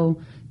 right.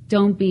 So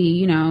don't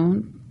be,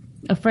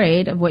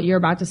 afraid of what you're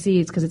about to see.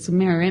 It's because it's a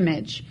mirror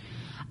image.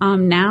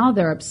 Now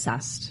they're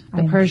obsessed.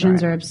 The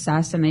Persians are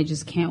obsessed, and they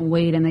just can't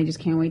wait, and they just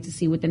can't wait to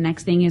see what the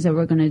next thing is that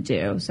we're going to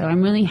do. So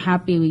I'm really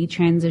happy we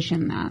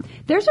transitioned that.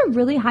 There's a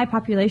really high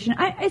population.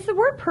 Is the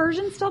word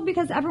Persian still?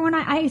 Because everyone,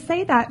 I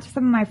say that to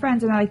some of my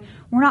friends, and they're like,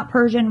 we're not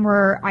Persian,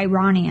 we're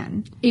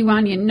Iranian.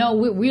 Iranian. No,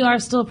 we are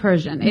still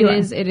Persian.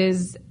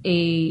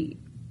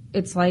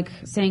 It's like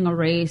saying a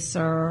race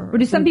or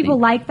do some people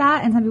like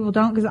that and some people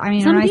don't? Because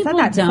when I said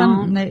that to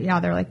some,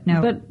 they're like,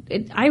 no. But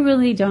I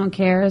really don't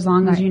care as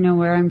long as you know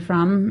where I'm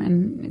from,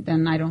 and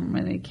then I don't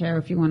really care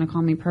if you want to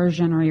call me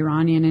Persian or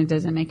Iranian. It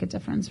doesn't make a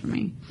difference for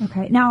me.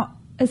 Okay. Now,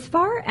 as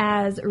far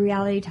as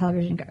reality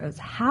television goes,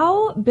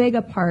 how big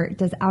a part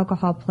does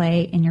alcohol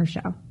play in your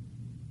show?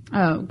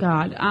 Oh,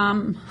 God.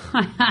 Oh,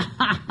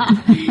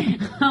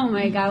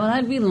 my God. Well,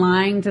 I'd be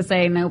lying to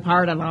say no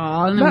part at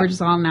all. And then we're just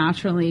all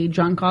naturally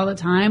drunk all the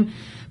time.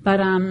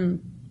 But,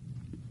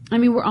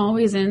 we're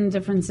always in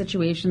different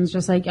situations,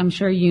 just like I'm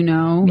sure you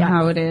know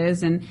how it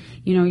is. And,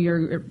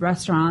 you're at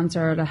restaurants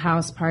or at a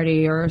house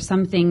party or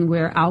something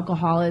where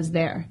alcohol is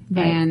there.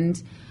 Right. And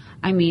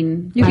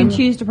you can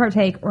choose to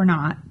partake or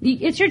not.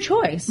 It's your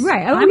choice.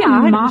 Right. I'm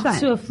a moth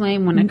to a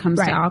flame when it comes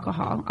to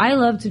alcohol. I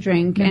love to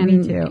drink, and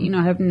me too.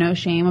 I have no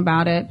shame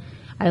about it.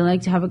 I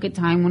like to have a good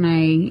time when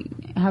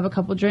I have a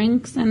couple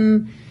drinks,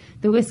 and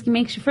the whiskey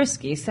makes you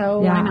frisky,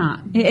 so why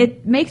not?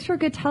 It makes for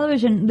good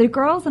television. The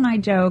girls and I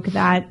joke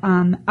that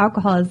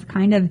alcohol is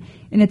kind of,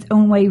 in its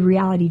own way,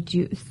 reality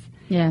juice.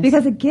 Yes.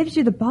 Because it gives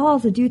you the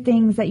balls to do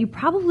things that you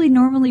probably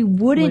normally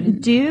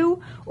wouldn't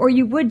do, or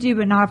you would do,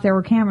 but not if there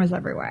were cameras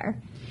everywhere.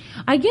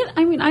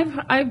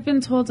 I've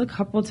been told a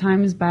couple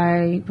times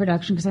by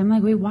production, because I'm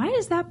like, wait, why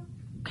is that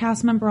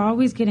cast member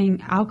always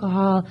getting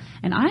alcohol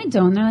and I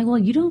don't? And they're like, well,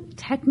 you don't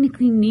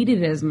technically need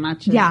it as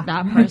much as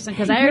that person,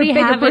 because I already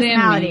have it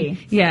in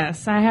me.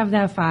 Yes, I have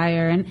that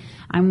fire, and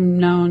I'm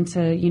known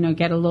to,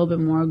 get a little bit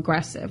more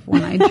aggressive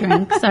when I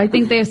drink. So I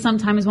think they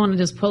sometimes want to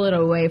just pull it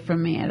away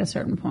from me at a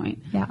certain point.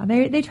 Yeah,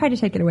 they try to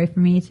take it away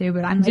from me too,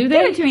 but I'm give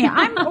it to me.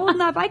 I'm old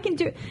enough, I can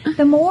do it.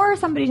 The more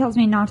somebody tells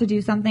me not to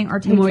do something or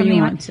take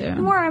something,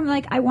 the more I'm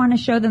like, I want to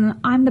show them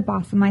I'm the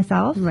boss of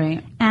myself.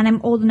 Right. And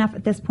I'm old enough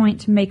at this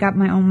point to make up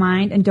my own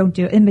mind and don't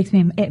do it.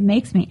 It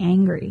makes me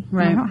angry.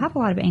 Right. And I don't have a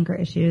lot of anger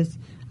issues,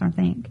 I don't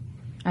think.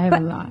 I have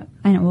a lot.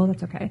 I know, well,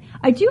 that's okay.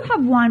 I do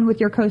have one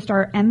with your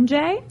co-star,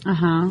 MJ.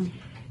 Uh-huh.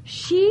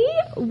 She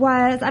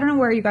was, I don't know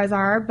where you guys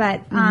are,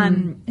 but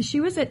she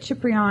was at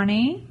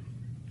Cipriani.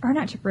 And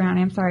I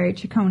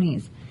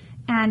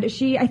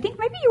think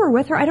maybe you were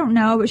with her, I don't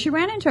know, but she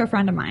ran into a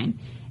friend of mine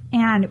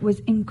and was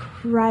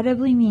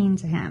incredibly mean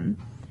to him.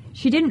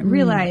 She didn't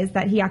realize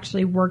that he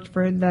actually worked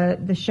for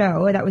the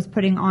show that was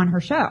putting on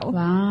her show.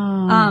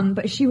 Wow.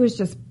 But she was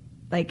just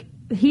like,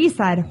 he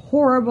said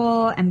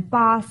horrible and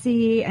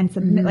bossy and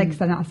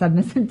not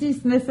submissive,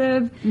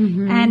 dismissive.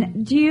 Mm-hmm.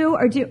 And do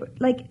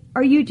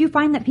you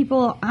find that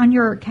people on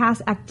your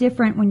cast act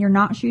different when you're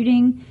not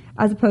shooting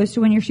as opposed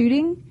to when you're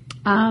shooting?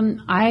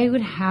 I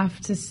would have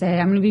to say,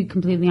 I'm going to be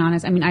completely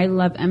honest. I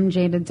love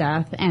MJ to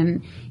death,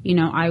 and,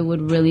 I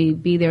would really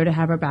be there to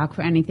have her back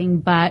for anything.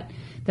 But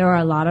there are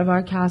a lot of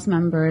our cast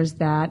members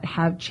that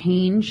have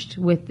changed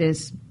with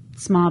this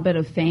small bit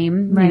of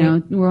fame.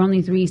 Right. We're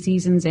only 3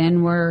 seasons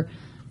in. We're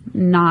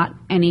not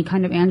any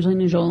kind of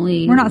Angelina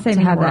Jolie. We're not saving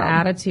to have the that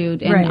world.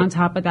 attitude. And on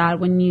top of that,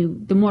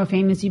 the more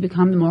famous you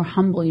become, the more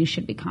humble you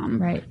should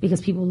become. Right.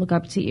 Because people look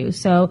up to you.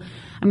 So,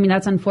 I mean,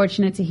 that's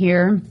unfortunate to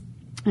hear.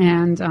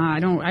 And I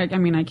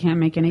can't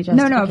make any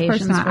justifications. No, of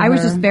course not. I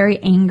was just very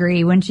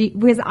angry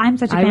because I'm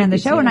such a fan of the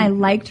show, and I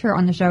liked her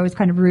on the show. I was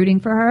kind of rooting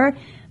for her.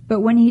 But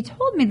when he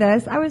told me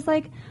this, I was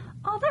like,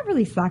 oh, that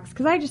really sucks,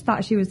 because I just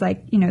thought she was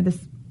like, this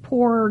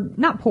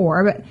not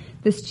poor, but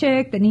this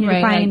chick that needed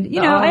to find,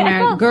 I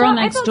felt girl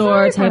next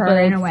door type of,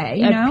 in a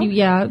way,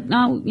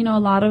 a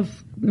lot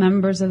of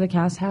members of the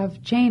cast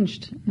have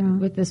changed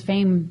with this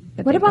fame.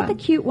 What about the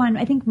cute one?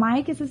 I think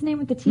Mike is his name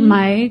with the T.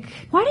 Mike.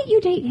 Why didn't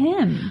you date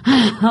him?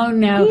 Oh,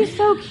 no. He's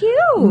so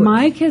cute.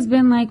 Mike has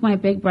been like my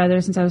big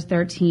brother since I was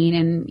 13.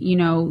 And,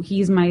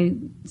 he's my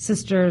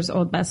sister's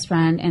old best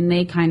friend. And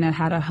they kind of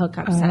had a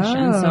hookup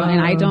session. So, and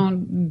I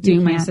don't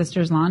do my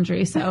sister's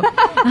laundry. So,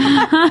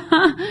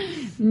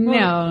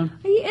 no.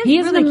 He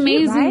is really an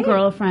amazing cute, right?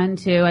 girlfriend,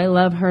 too. I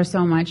love her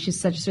so much.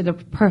 They're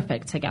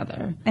perfect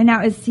together. And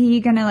now is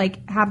he going to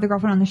have the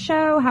girlfriend on the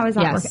show? How is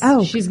that working?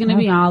 Oh, she's going to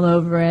be all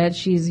over it.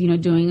 She's,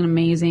 doing an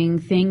amazing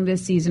thing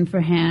this season for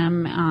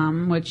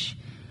him, which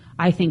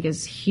I think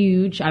is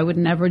huge. I would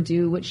never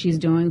do what she's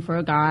doing for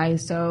a guy.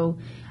 So,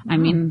 I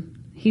mean,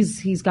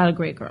 he's got a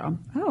great girl.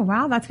 Oh,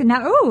 wow. That's good.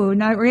 Now, we're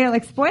going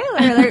to spoiler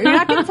alert. You're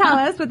not going to tell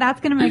us, but that's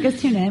going to make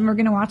us tune in. We're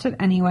going to watch it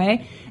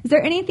anyway. Is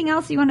there anything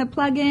else you want to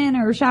plug in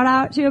or shout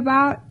out to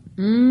about?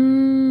 I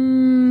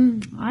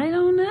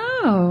don't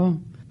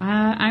know.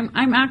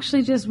 I'm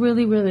actually just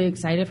really, really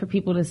excited for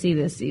people to see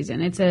this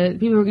season.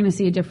 People are going to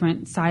see a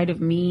different side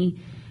of me.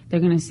 They're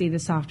going to see the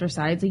softer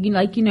sides.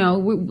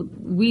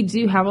 We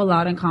do have a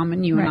lot in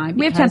common, you and I.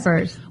 We have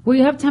tempers. We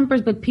have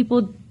tempers, but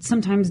people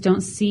sometimes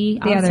don't see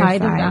the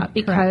outside of that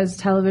because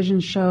television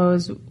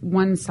shows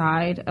one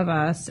side of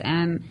us,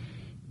 and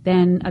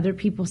then other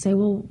people say,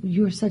 well,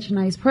 you're such a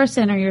nice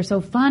person, or you're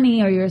so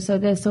funny, or you're so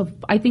this. So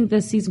I think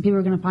this season people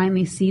are going to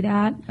finally see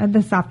that.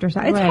 The softer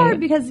side. It's hard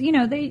because,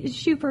 they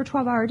shoot for a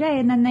 12-hour day,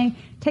 and then they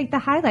take the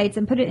highlights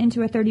and put it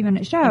into a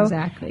 30-minute show.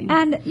 Exactly.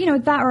 And,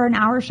 that or an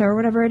hour show or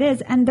whatever it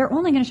is, and they're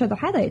only going to show the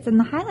highlights. And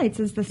the highlights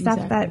is the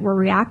stuff that we're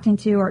reacting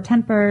to, or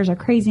tempers, or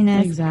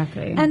craziness.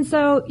 Exactly. And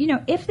so,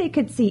 if they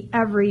could see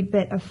every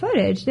bit of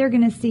footage, they're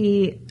going to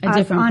see a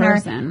different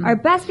person. Our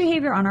best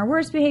behavior, on our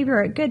worst behavior,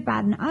 our good,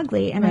 bad, and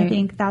ugly. And I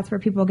think that's where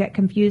people get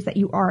confused that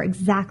you are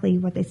exactly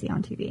what they see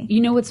on TV.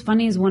 What's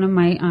funny is one of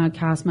my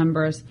cast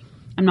members,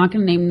 I'm not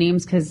going to name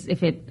names because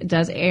if it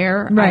does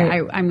air,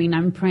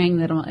 I'm praying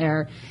that it'll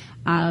air.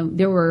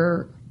 There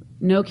were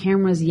no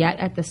cameras yet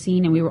at the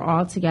scene, and we were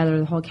all together.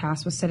 The whole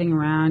cast was sitting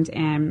around,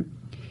 and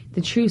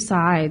the true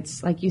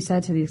sides, like you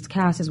said to these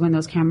casts, is when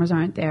those cameras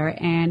aren't there.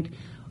 And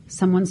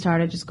someone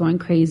started just going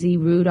crazy,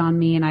 rude on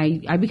me, and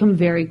I become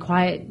very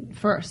quiet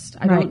first.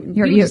 I don't.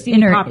 You see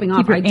me popping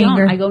off. I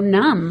don't. I go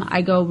numb.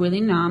 I go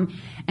really numb.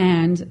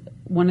 And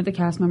one of the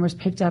cast members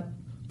picked up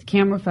the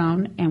camera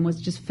phone and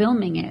was just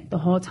filming it the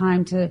whole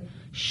time to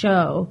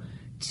show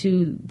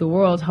to the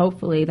world,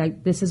 hopefully,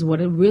 like this is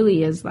what it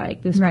really is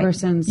like. This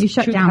person's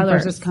true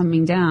colors is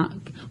coming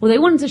down. Well, they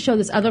wanted to show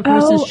this other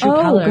person's true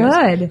colors.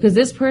 Good. Because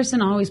this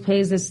person always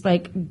plays this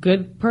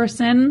good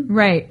person.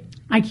 Right.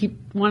 I keep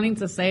wanting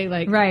to say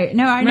right.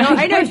 No, I know.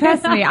 I know.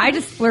 Trust me. I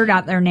just blurt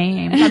out their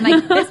names. I'm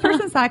like, this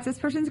person sucks. This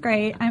person's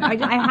great.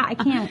 I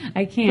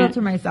can't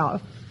filter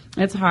myself.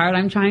 It's hard.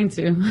 I'm trying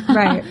to.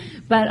 Right.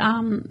 But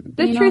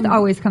the truth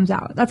always comes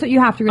out. That's what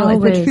you have to realize.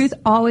 Always. The truth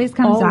always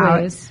comes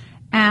out.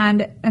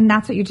 And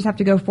that's what you just have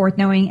to go forth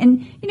knowing.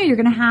 And, you're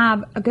going to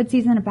have a good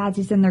season, a bad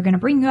season. They're going to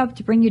bring you up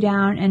to bring you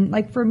down.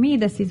 And for me,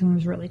 this season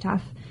was really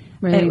tough.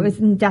 Right. It was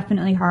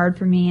definitely hard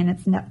for me, and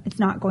it's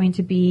not going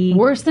to be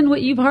worse than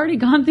what you've already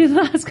gone through the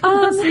last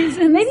couple of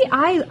seasons. Maybe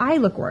I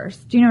look worse.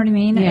 Do you know what I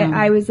mean? Yeah.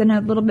 I was in a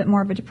little bit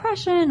more of a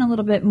depression, a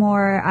little bit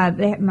more.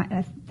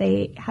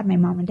 They had my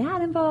mom and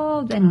dad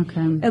involved, and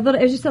it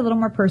was just a little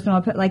more personal.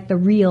 I put the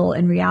real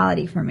in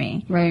reality for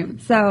me.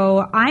 Right.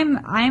 So I'm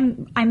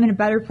in a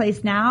better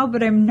place now.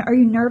 But are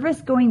you nervous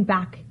going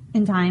back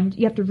in time?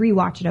 You have to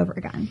rewatch it over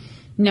again.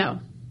 No,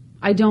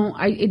 I don't.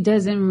 It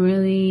doesn't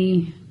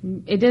really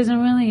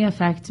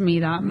affect me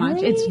that much.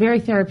 Really? It's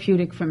very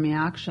therapeutic for me,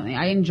 actually.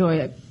 I enjoy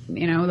it.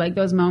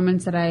 Those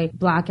moments that I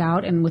black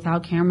out and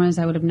without cameras,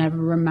 I would have never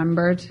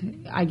remembered.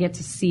 I get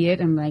to see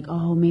it and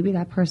oh, maybe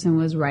that person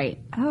was right.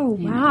 Oh,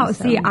 wow.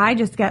 See, I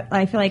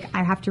feel like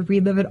I have to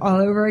relive it all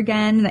over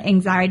again. The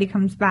anxiety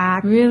comes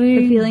back. Really?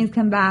 The feelings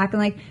come back.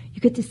 And you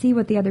get to see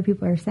what the other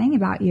people are saying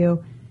about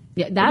you.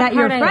 Yeah, that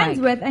you're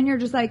friends with, and you're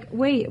just like,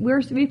 wait,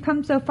 we've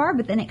come so far,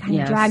 but then it kind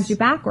of drags you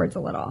backwards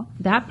a little.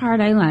 That part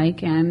I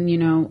like,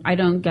 and I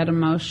don't get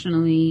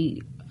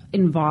emotionally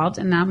involved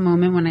in that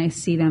moment when I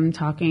see them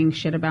talking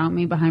shit about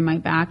me behind my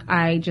back.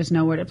 I just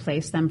know where to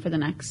place them for the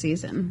next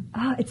season.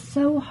 Oh, it's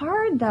so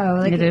hard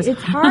though. It is.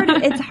 It's hard.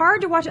 It's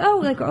hard to watch.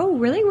 Oh,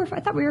 really?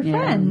 I thought we were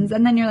friends,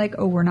 and then you're like,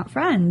 oh, we're not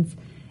friends.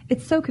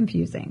 It's so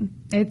confusing.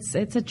 It's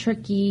a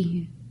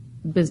tricky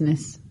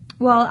business.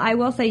 Well, I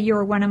will say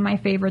you're one of my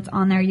favorites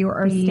on there. You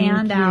are a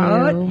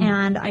standout.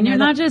 And I know you're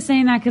not just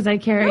saying that because I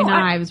carry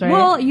knives, right?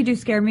 Well, you do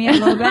scare me a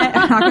little bit.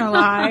 I'm not going to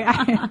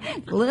lie.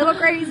 It's a little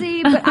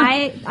crazy, but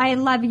I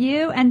love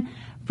you and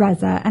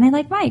Reza, and I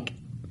like Mike.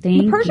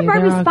 The Persian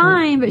Barbie's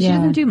fine, but she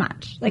doesn't do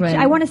much. Like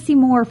I want to see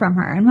more from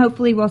her, and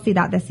hopefully we'll see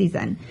that this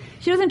season.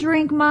 She doesn't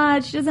drink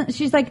much.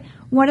 She's like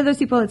one of those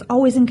people that's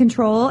always in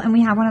control, and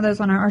we have one of those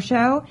on our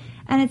show.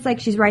 And it's like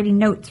she's writing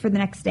notes for the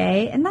next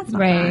day, and that's not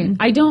fun.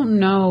 I don't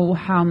know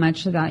how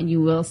much of that you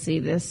will see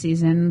this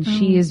season.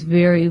 She is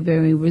very,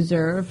 very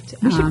reserved.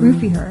 We should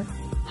roofie her.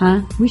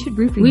 Huh? We should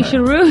roofie her. We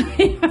should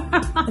roofie her.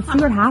 Let's see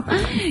what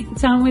happens.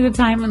 Tell me the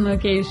time and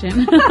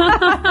location.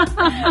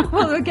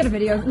 We'll get a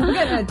video. We'll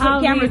get a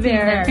camera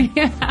there.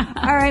 Yeah.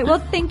 All right. Well,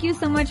 thank you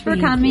so much for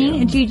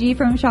coming, Gigi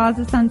from Shahs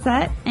of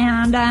Sunset.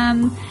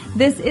 And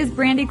this is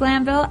Brandi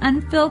Glanville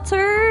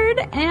Unfiltered,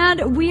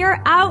 and we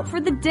are out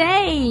for the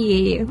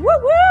day. Woo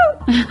woo!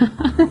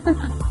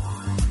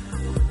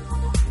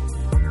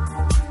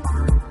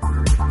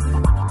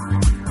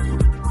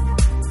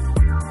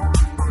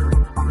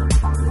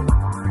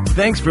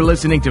 Thanks for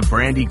listening to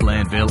Brandi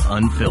Glanville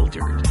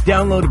Unfiltered.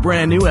 Download a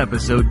brand new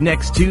episode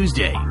next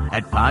Tuesday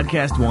at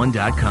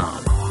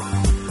podcastone.com.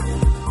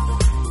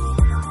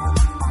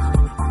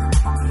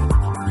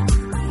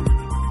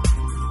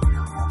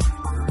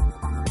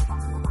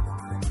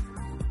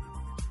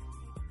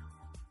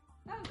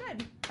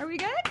 Are we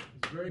good?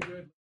 Very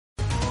good.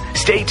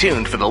 Stay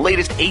tuned for the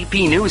latest AP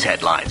News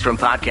headlines from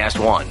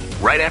Podcast One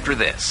right after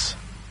this.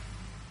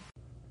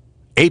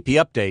 AP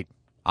Update.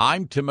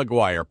 I'm Tim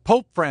McGuire.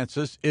 Pope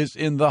Francis is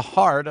in the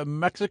heart of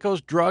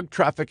Mexico's drug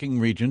trafficking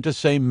region to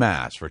say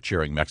Mass for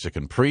cheering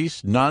Mexican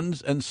priests,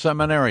 nuns, and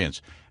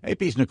seminarians.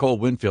 AP's Nicole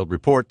Winfield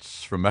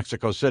reports from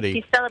Mexico City.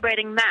 He's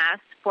celebrating Mass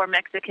for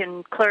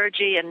Mexican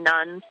clergy and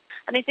nuns,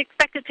 and he's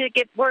expected to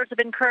give words of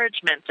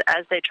encouragement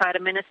as they try to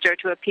minister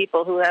to a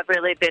people who have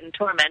really been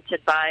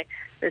tormented by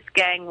this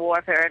gang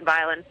warfare and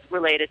violence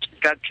related to the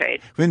drug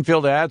trade.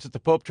 Winfield adds that the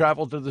Pope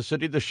traveled to the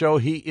city to show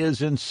he is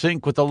in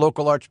sync with the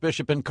local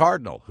archbishop and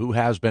cardinal, who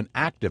has been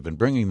active in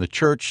bringing the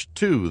church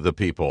to the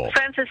people.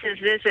 Francis's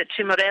visit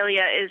to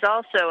Morelia is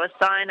also a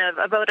sign of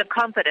a vote of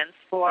confidence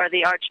for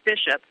the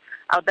archbishop,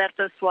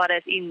 Alberto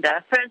Suarez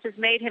Inda. Francis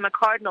made him a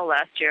cardinal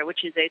last year,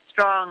 which is a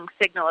strong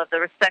signal of the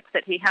respect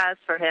that he has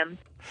for him.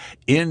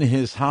 In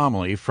his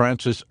homily,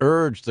 Francis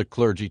urged the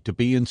clergy to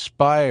be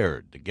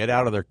inspired, to get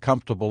out of their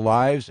comfortable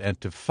lives, and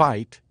to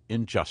fight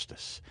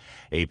injustice.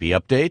 AP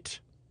Update,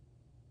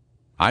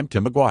 I'm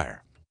Tim McGuire.